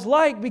what God is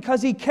like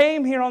because He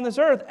came here on this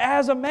earth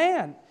as a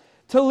man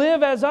to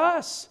live as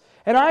us.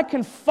 And I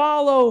can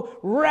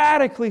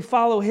radically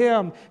follow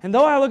Him. And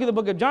though I look at the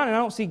book of John and I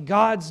don't see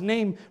God's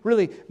name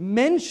really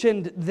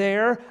mentioned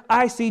there,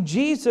 I see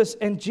Jesus,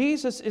 and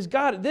Jesus is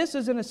God. This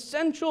is an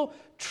essential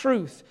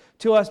truth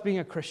to us being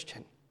a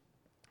Christian.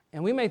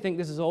 And we may think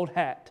this is old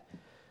hat.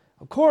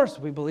 Of course,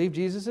 we believe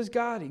Jesus is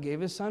God. He gave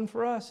His Son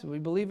for us. We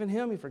believe in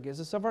Him. He forgives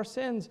us of our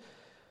sins.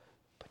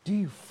 But do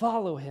you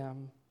follow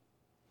Him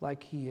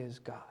like He is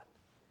God?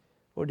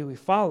 Or do we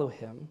follow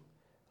Him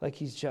like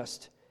He's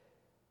just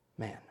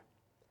man?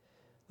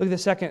 Look at the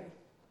second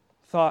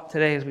thought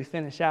today as we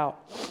finish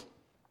out.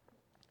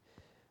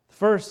 The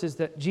first is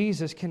that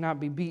Jesus cannot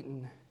be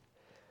beaten.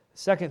 The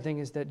second thing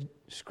is that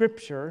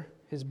Scripture,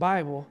 His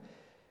Bible,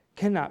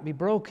 cannot be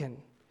broken.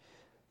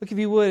 Look, if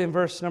you would, in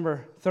verse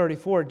number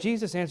 34.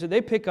 Jesus answered, they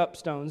pick up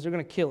stones. They're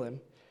going to kill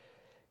Him.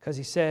 Because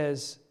he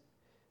says,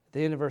 at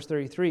the end of verse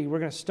 33, we're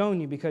going to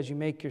stone you because you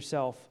make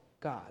yourself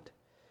God.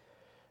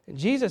 And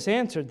Jesus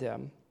answered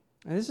them,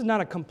 and this is not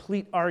a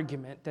complete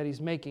argument that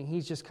he's making.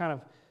 He's just kind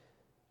of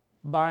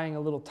buying a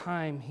little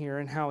time here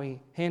in how he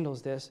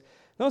handles this.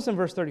 Notice in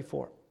verse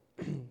 34,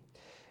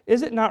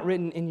 is it not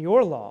written in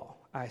your law,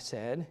 I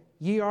said,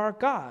 ye are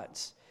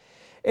gods?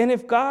 And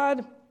if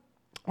God,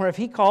 or if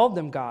he called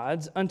them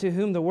gods, unto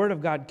whom the word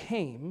of God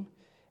came,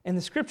 and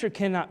the scripture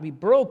cannot be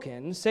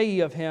broken, say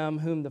ye of him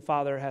whom the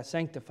Father hath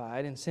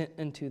sanctified and sent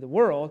into the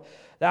world,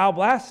 thou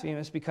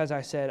blasphemest because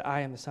I said, I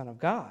am the Son of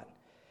God.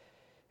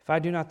 If I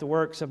do not the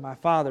works of my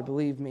Father,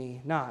 believe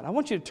me not. I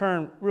want you to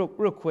turn real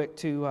quick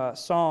to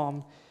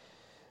Psalm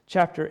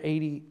chapter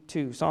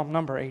 82, Psalm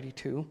number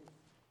 82.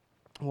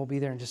 We'll be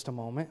there in just a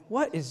moment.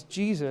 What is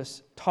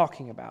Jesus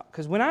talking about?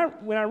 Because when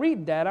I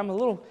read that, I'm a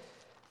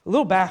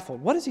little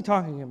baffled. What is he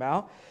talking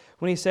about?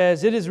 When he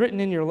says, is it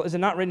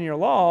not written in your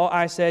law?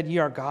 I said, ye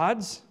are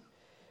gods.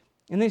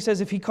 And then he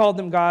says, if he called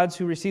them gods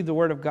who received the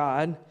word of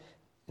God,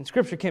 and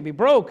Scripture can't be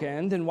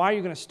broken, then why are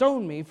you going to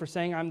stone me for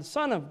saying I'm the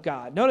Son of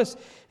God? Notice,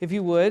 if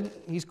you would,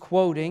 he's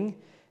quoting,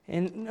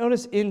 and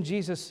notice in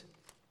Jesus'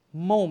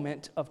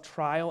 moment of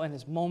trial and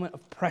his moment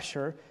of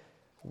pressure,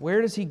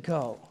 where does he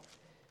go?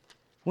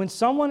 When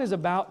someone is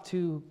about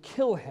to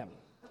kill him,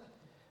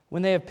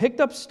 when they have picked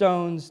up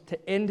stones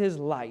to end his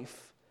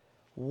life,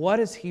 what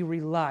does he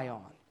rely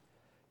on?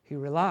 He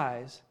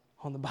relies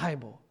on the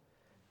Bible.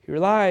 He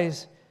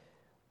relies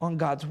on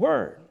God's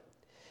Word.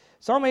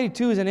 Psalm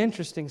 82 is an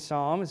interesting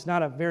psalm. It's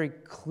not a very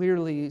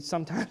clearly,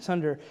 sometimes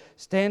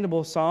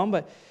understandable psalm,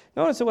 but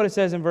notice what it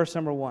says in verse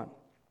number 1.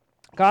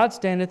 God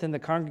standeth in the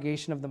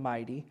congregation of the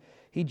mighty.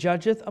 He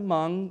judgeth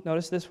among,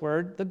 notice this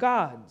word, the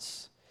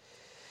gods.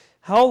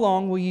 How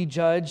long will ye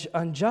judge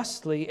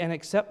unjustly and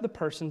accept the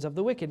persons of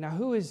the wicked? Now,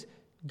 who is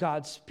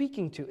God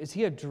speaking to? Is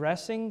he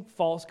addressing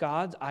false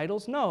gods,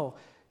 idols? No.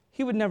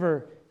 He would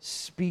never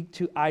speak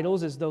to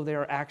idols as though they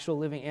are actual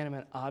living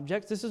animate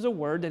objects. This is a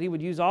word that he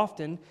would use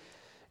often.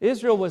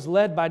 Israel was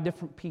led by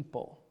different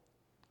people.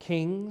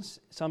 Kings,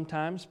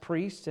 sometimes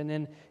priests, and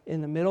then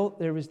in the middle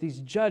there was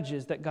these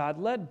judges that God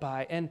led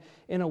by. And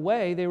in a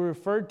way, they were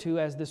referred to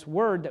as this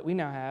word that we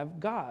now have,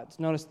 gods.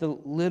 Notice the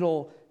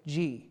little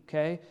g,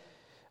 okay?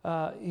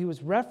 He was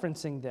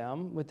referencing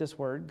them with this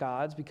word,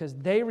 gods, because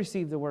they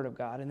received the word of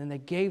God, and then they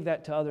gave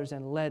that to others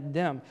and led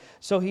them.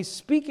 So he's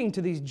speaking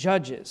to these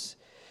judges.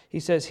 He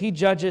says, he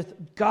judgeth,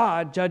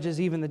 God judges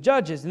even the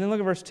judges. And then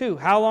look at verse 2.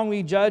 How long will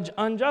ye judge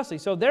unjustly?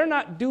 So they're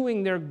not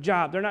doing their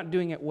job. They're not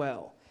doing it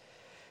well.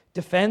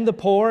 Defend the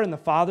poor and the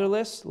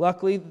fatherless.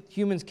 Luckily,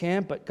 humans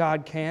can't, but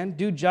God can.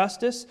 Do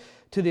justice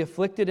to the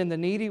afflicted and the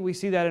needy. We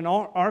see that in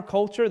our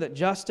culture, that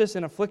justice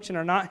and affliction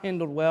are not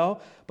handled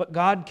well, but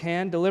God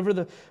can. Deliver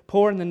the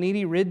poor and the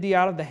needy, rid thee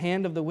out of the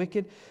hand of the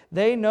wicked.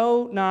 They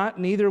know not,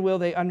 neither will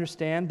they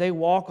understand. They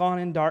walk on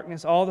in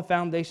darkness. All the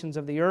foundations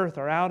of the earth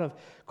are out of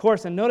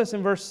course. And notice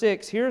in verse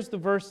 6, here's the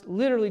verse,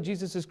 literally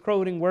Jesus is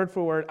quoting word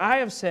for word. I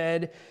have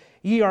said,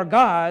 ye are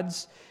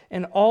gods,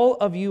 and all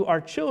of you are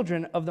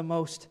children of the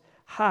Most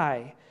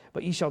High.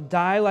 But ye shall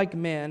die like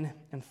men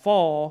and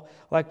fall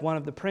like one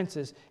of the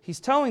princes. He's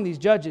telling these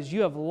judges,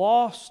 you have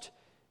lost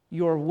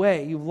your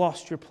way. You've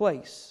lost your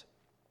place.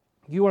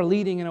 You are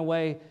leading in a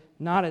way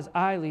not as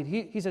I lead.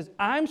 He says,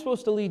 I'm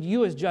supposed to lead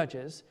you as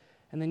judges,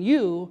 and then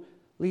you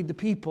lead the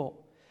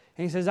people.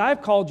 And he says,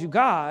 I've called you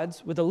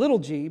gods with a little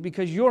g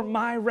because you're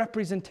my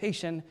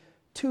representation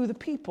to the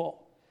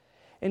people.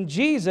 And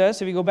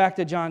Jesus, if you go back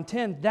to John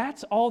 10,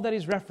 that's all that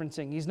he's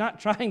referencing. He's not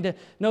trying to,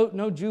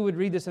 no Jew would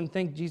read this and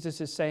think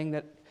Jesus is saying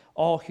that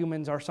all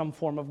humans are some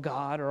form of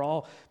God or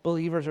all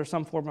believers are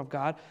some form of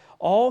God.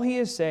 All he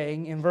is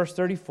saying in verse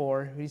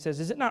 34, he says,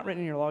 is it not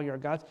written in your law you are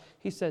gods?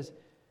 He says,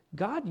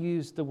 God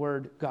used the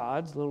word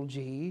gods, little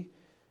g,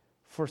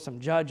 for some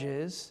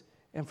judges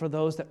and for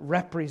those that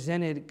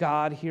represented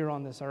God here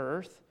on this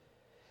earth.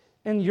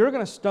 And you're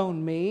going to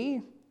stone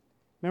me.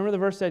 Remember the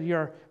verse said you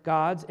are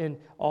gods and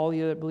all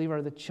you that believe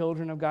are the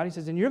children of God. He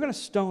says, and you're going to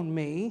stone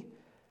me,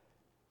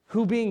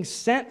 who being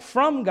sent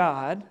from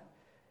God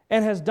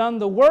and has done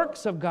the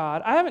works of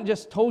God. I haven't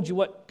just told you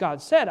what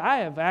God said. I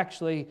have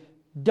actually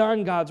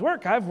done God's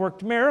work. I've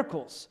worked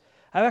miracles.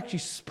 I've actually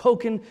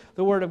spoken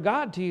the word of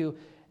God to you.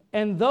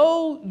 And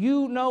though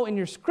you know in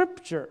your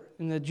scripture,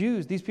 in the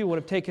Jews, these people would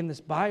have taken this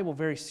Bible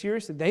very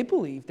seriously. They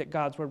believed that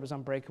God's word was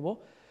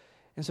unbreakable.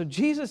 And so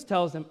Jesus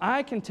tells them,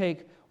 I can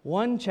take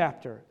one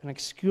chapter, an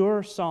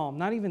obscure psalm,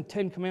 not even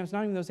 10 commandments,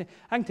 not even those things.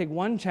 I can take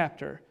one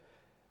chapter,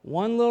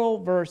 one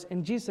little verse,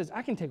 and Jesus says,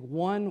 I can take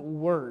one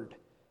word.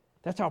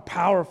 That's how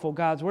powerful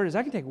God's word is.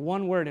 I can take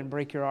one word and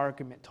break your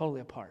argument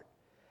totally apart.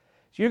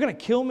 So you're going to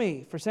kill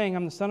me for saying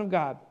I'm the Son of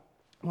God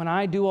when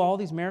I do all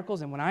these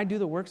miracles and when I do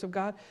the works of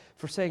God,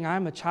 for saying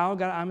I'm a child of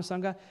God, I'm a son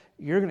of God.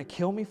 You're going to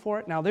kill me for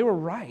it? Now, they were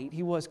right.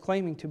 He was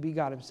claiming to be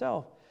God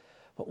himself.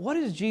 But what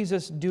is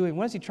Jesus doing?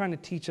 What is he trying to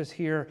teach us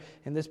here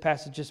in this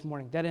passage this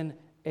morning? That in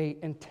an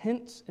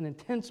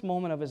intense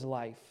moment of his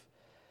life,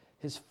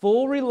 his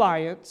full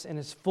reliance and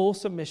his full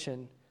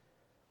submission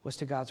was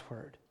to God's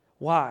word.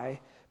 Why?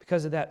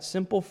 because of that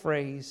simple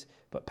phrase,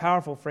 but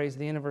powerful phrase at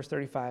the end of verse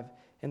 35.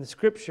 And the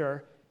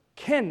Scripture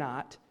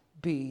cannot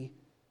be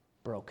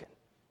broken.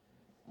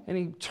 And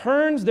he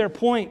turns their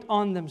point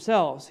on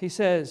themselves. He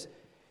says,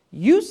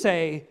 you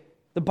say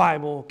the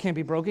Bible can't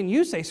be broken.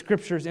 You say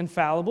Scripture is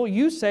infallible.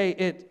 You say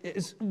it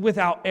is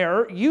without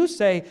error. You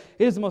say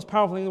it is the most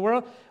powerful thing in the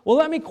world. Well,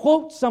 let me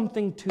quote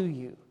something to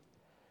you.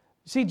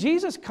 See,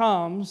 Jesus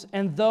comes,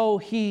 and though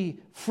He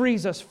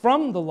frees us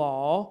from the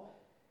law,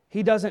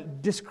 He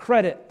doesn't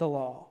discredit the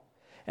law.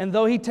 And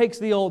though He takes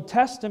the Old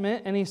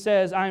Testament and He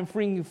says, I am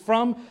freeing you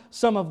from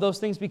some of those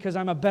things because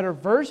I'm a better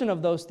version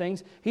of those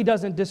things, He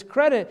doesn't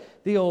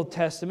discredit the Old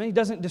Testament. He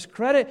doesn't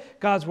discredit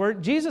God's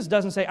Word. Jesus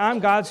doesn't say, I'm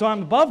God, so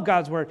I'm above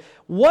God's Word.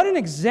 What an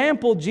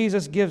example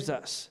Jesus gives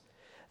us.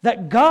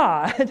 That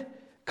God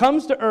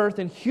comes to earth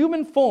in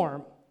human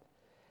form,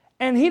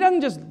 and He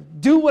doesn't just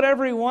do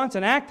whatever He wants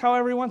and act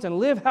however He wants and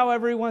live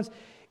however He wants.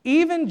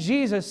 Even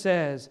Jesus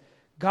says,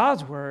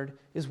 God's Word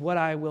is what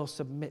I will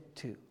submit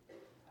to.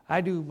 I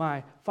do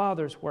my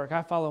Father's work.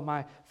 I follow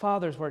my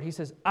Father's word. He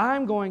says,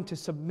 I'm going to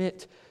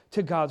submit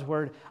to God's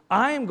word.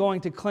 I am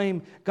going to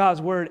claim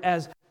God's word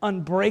as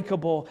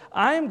unbreakable.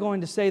 I am going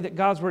to say that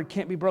God's word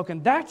can't be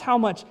broken. That's how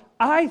much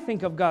I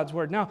think of God's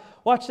word. Now,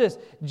 watch this.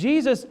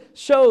 Jesus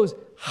shows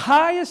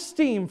high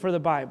esteem for the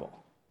Bible.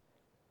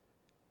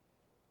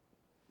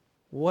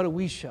 What do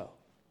we show?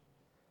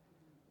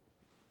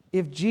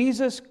 If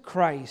Jesus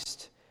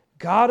Christ,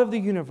 God of the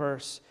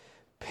universe,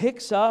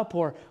 picks up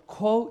or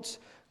quotes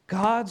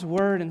God's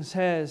word and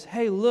says,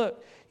 hey,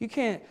 look, you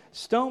can't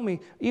stone me.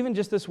 Even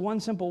just this one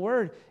simple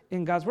word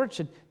in God's word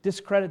should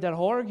discredit that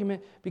whole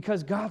argument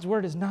because God's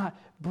word is not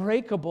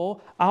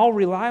breakable. I'll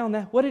rely on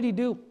that. What did He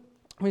do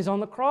when He's on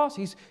the cross?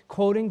 He's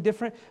quoting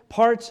different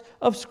parts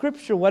of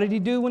Scripture. What did He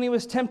do when He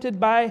was tempted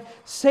by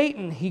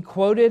Satan? He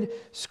quoted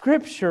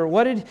Scripture.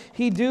 What did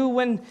He do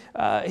when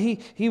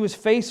he was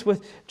faced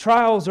with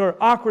trials or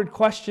awkward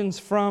questions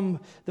from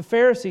the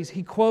Pharisees?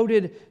 He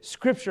quoted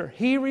Scripture.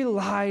 He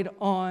relied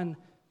on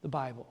the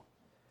Bible.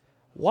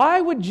 Why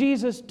would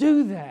Jesus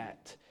do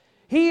that?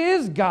 He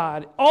is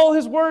God. All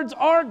His words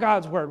are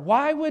God's word.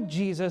 Why would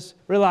Jesus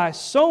rely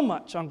so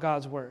much on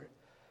God's word?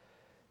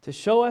 To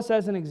show us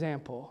as an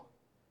example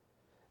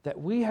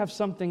that we have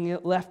something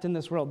left in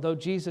this world. Though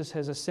Jesus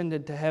has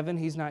ascended to heaven,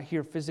 He's not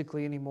here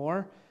physically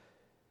anymore.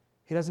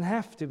 He doesn't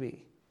have to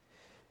be.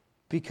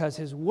 Because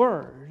His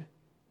word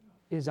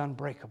is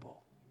unbreakable.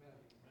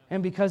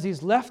 And because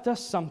He's left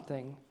us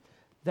something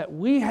that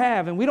we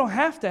have, and we don't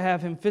have to have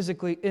Him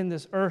physically in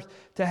this earth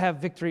to have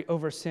victory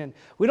over sin.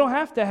 We don't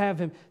have to have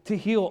Him to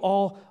heal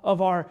all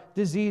of our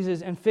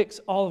diseases and fix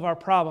all of our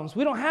problems.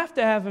 We don't have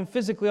to have Him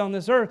physically on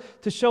this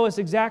earth to show us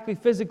exactly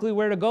physically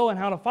where to go and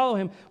how to follow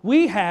Him.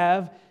 We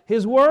have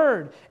His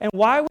Word. And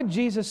why would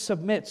Jesus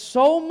submit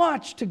so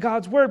much to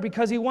God's Word?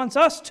 Because He wants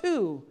us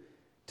too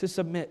to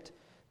submit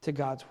to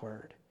God's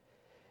Word.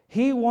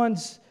 He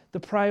wants the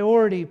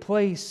priority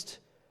placed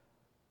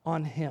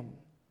on Him.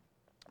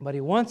 But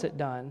He wants it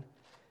done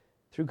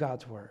through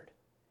God's Word.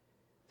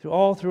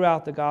 All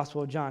throughout the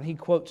Gospel of John. He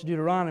quotes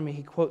Deuteronomy.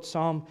 He quotes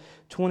Psalm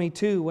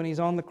 22 when He's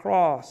on the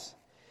cross.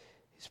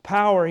 His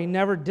power, He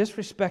never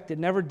disrespected,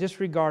 never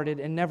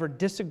disregarded, and never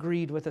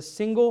disagreed with a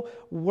single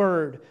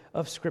word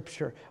of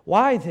Scripture.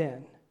 Why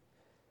then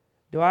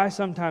do I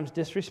sometimes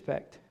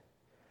disrespect,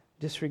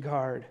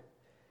 disregard,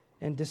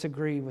 and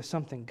disagree with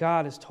something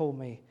God has told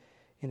me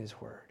in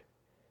His Word?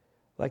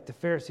 Like the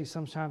Pharisees,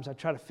 sometimes I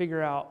try to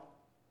figure out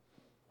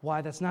why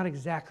that's not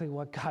exactly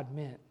what God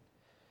meant.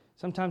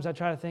 Sometimes I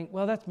try to think,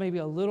 well, that's maybe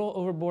a little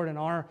overboard in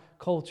our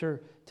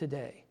culture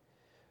today.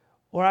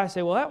 Or I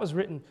say, well, that was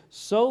written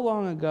so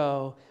long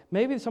ago,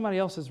 maybe somebody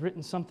else has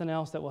written something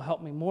else that will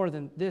help me more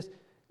than this.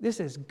 This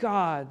is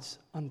God's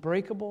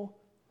unbreakable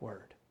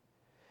word.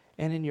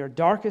 And in your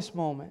darkest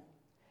moment,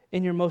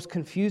 in your most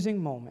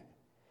confusing moment,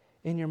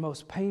 in your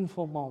most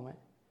painful moment,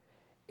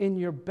 in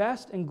your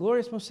best and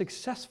glorious, most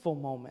successful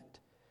moment,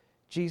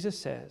 Jesus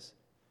says,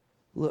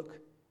 look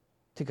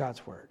to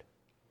God's word.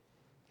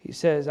 He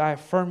says, I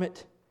affirm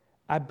it,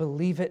 I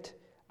believe it,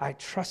 I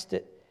trust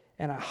it,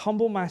 and I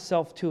humble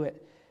myself to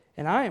it.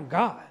 And I am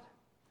God,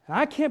 and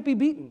I can't be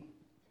beaten.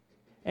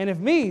 And if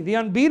me, the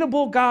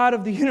unbeatable God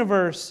of the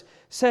universe,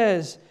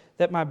 says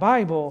that my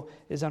Bible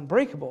is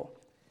unbreakable,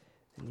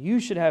 then you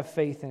should have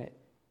faith in it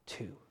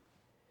too.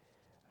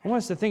 I want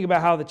us to think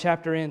about how the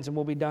chapter ends, and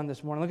we'll be done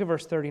this morning. Look at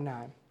verse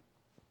 39.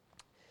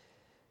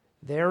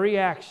 Their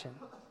reaction.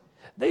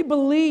 They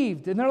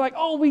believed, and they're like,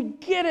 oh, we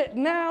get it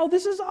now.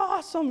 This is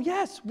awesome.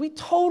 Yes, we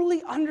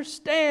totally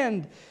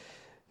understand.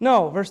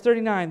 No, verse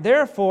 39,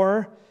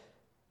 therefore,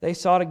 they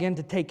sought again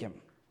to take Him.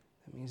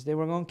 That means they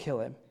were going to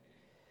kill Him.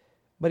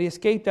 But He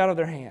escaped out of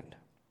their hand.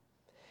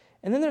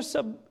 And then there's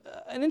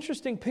an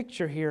interesting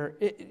picture here.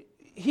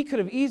 John could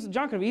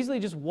have easily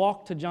just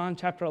walked to John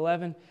chapter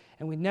 11,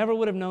 and we never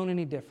would have known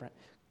any different.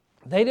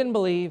 They didn't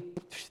believe.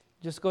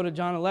 Just go to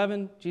John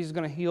 11. Jesus is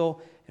going to heal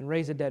and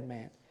raise a dead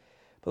man.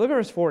 But look at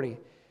verse 40.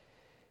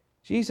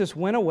 Jesus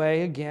went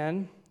away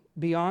again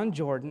beyond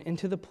Jordan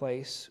into the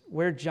place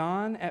where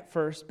John at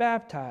first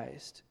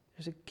baptized.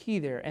 There's a key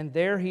there. And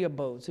there he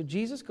abode. So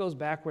Jesus goes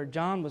back where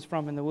John was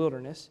from in the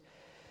wilderness.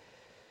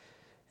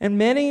 And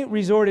many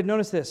resorted,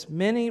 notice this,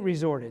 many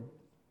resorted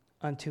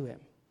unto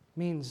him.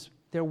 Means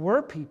there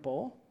were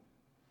people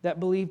that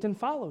believed and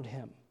followed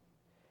him.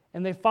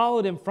 And they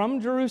followed him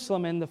from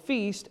Jerusalem and the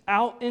feast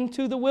out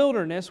into the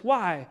wilderness.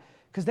 Why?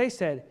 Because they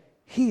said,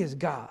 he is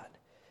God.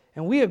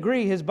 And we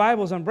agree his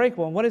Bible is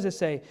unbreakable. And what does it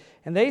say?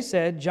 And they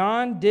said,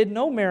 John did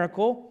no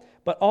miracle,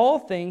 but all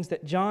things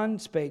that John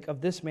spake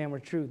of this man were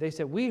true. They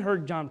said, we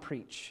heard John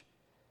preach.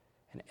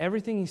 And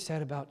everything he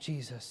said about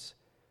Jesus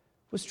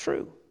was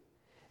true.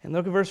 And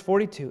look at verse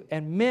 42.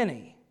 And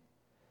many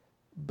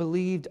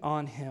believed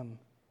on him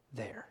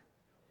there.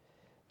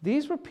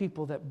 These were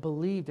people that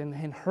believed and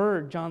had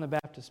heard John the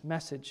Baptist's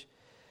message,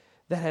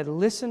 that had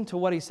listened to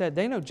what he said.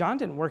 They know John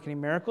didn't work any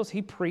miracles.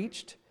 He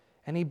preached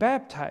and he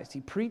baptized.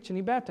 He preached and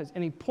he baptized.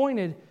 And he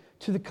pointed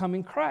to the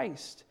coming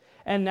Christ.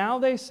 And now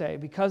they say,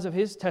 because of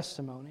his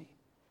testimony,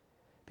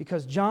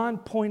 because John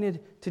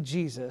pointed to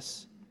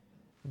Jesus,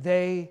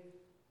 they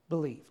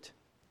believed.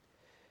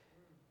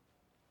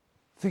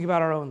 Think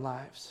about our own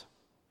lives.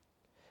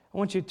 I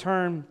want you to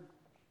turn,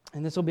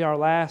 and this will be our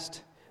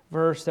last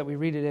verse that we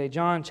read today,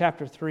 John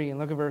chapter 3, and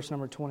look at verse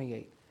number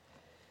 28.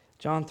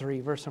 John 3,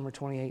 verse number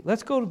 28.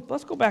 Let's go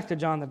back to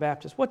John the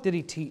Baptist. What did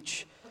he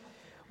teach?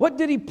 What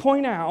did he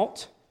point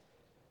out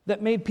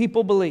that made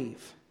people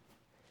believe?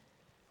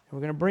 And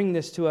we're going to bring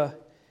this to a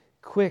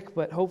quick,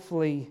 but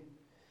hopefully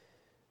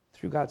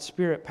through God's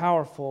Spirit,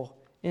 powerful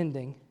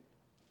ending.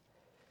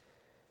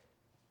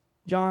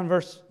 John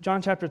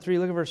chapter 3,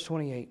 look at verse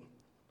 28.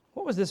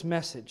 What was this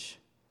message?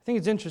 I think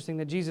it's interesting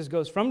that Jesus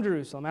goes from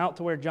Jerusalem out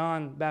to where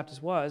John the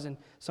Baptist was, and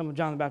some of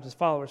John the Baptist's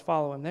followers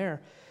follow him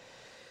there.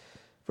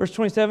 Verse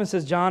 27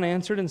 says, John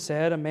answered and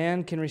said, a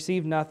man can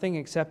receive nothing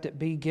except it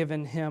be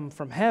given him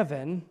from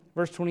heaven.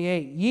 Verse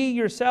 28, ye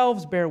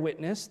yourselves bear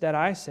witness that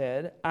I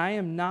said, I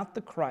am not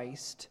the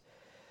Christ,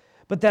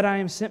 but that I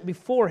am sent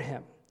before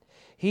him.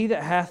 He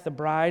that hath the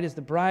bride is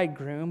the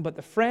bridegroom, but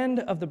the friend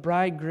of the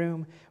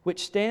bridegroom,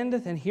 which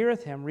standeth and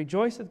heareth him,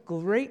 rejoiceth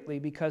greatly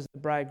because of the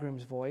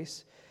bridegroom's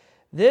voice.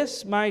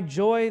 This my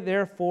joy,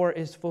 therefore,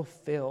 is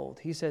fulfilled.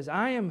 He says,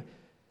 I am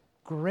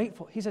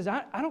grateful. He says,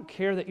 I don't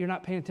care that you're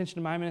not paying attention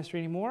to my ministry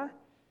anymore.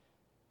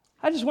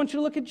 I just want you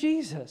to look at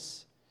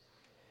Jesus.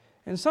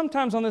 And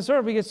sometimes on this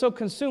earth, we get so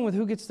consumed with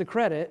who gets the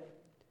credit.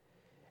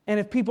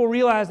 And if people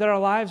realize that our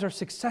lives are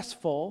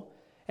successful,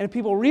 and if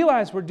people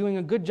realize we're doing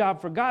a good job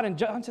for God, and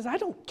John says, I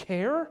don't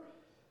care.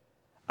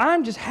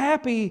 I'm just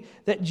happy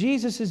that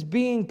Jesus is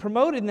being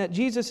promoted and that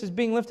Jesus is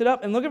being lifted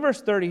up. And look at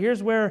verse 30.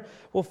 Here's where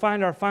we'll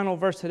find our final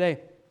verse today.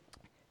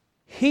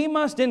 He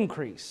must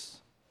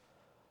increase,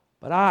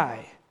 but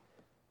I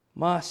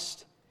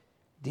must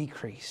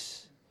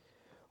decrease.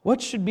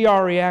 What should be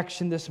our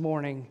reaction this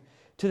morning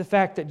to the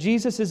fact that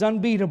Jesus is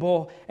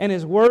unbeatable and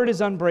His Word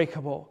is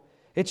unbreakable?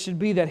 It should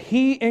be that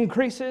He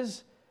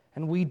increases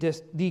and we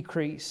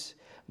decrease.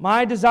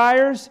 My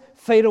desires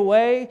fade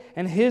away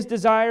and His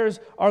desires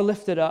are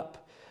lifted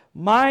up.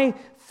 My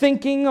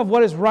thinking of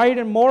what is right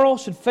and moral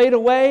should fade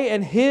away,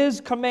 and His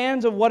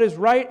commands of what is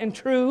right and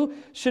true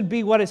should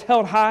be what is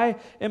held high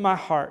in my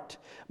heart.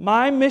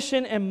 My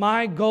mission and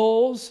my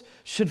goals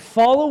should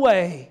fall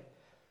away,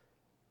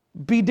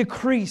 be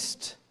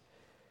decreased,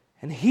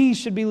 and He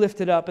should be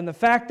lifted up. And the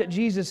fact that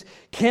Jesus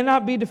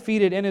cannot be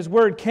defeated and His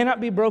Word cannot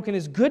be broken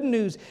is good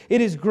news.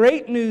 It is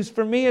great news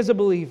for me as a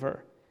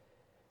believer.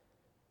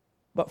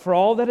 But for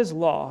all that is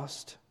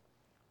lost,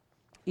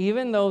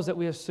 even those that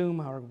we assume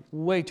are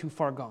way too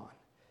far gone.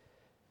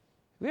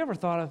 Have you ever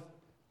thought of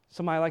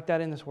somebody like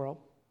that in this world?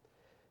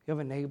 You have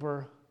a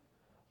neighbor,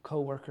 a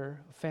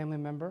coworker, a family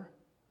member,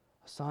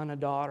 a son, a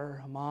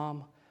daughter, a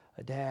mom,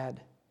 a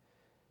dad,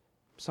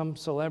 some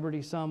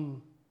celebrity,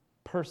 some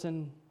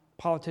person,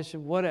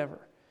 politician,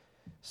 whatever.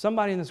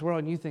 Somebody in this world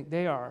and you think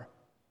they are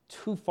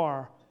too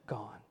far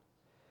gone.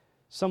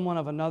 Someone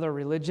of another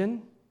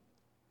religion,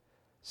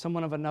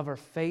 someone of another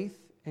faith,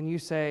 and you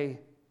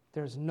say,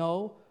 there's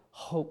no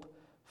hope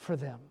for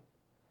them.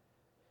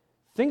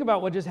 Think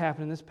about what just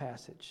happened in this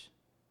passage.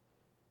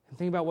 And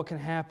think about what can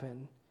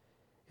happen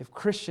if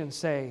Christians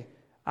say,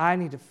 I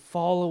need to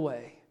fall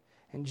away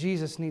and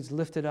Jesus needs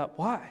lifted up.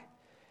 Why?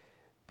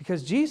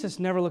 Because Jesus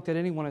never looked at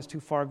anyone as too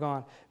far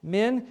gone.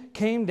 Men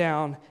came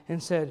down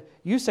and said,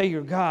 you say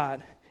you're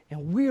God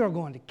and we are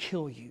going to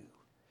kill you.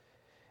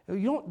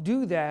 You don't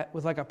do that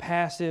with like a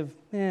passive,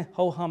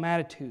 ho-hum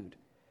attitude.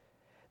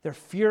 They're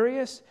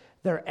furious.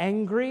 They're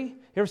angry. You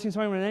ever seen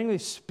somebody when they're angry,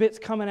 spit's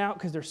coming out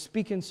because they're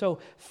speaking so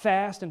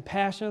fast and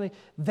passionately?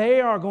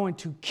 They are going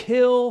to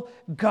kill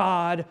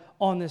God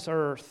on this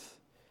earth.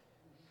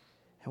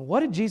 And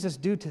what did Jesus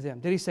do to them?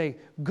 Did He say,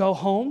 go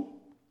home?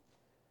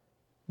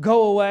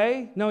 Go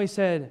away? No, He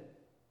said,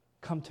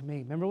 come to me.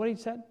 Remember what He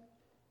said?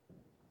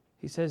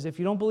 He says, if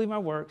you don't believe my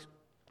works,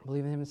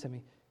 believe in Him and send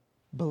me.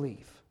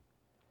 Believe.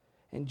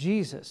 And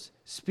Jesus,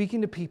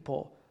 speaking to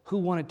people who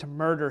wanted to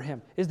murder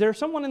Him. Is there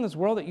someone in this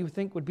world that you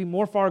think would be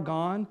more far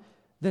gone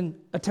than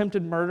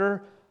attempted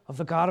murder of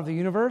the God of the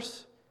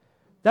universe?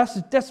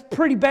 That's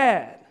pretty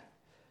bad.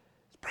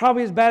 It's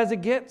probably as bad as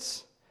it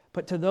gets.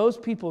 But to those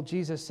people,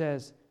 Jesus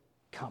says,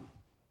 come.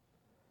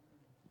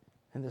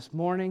 And this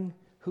morning,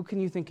 who can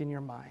you think in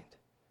your mind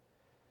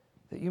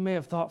that you may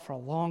have thought for a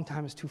long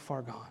time is too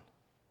far gone?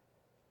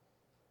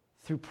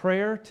 Through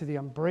prayer to the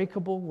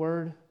unbreakable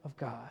Word of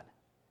God,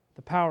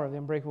 the power of the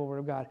unbreakable Word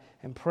of God,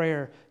 and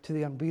prayer to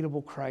the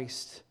unbeatable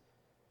Christ,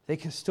 they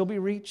can still be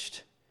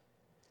reached.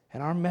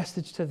 And our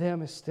message to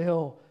them is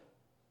still,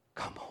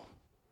 come home.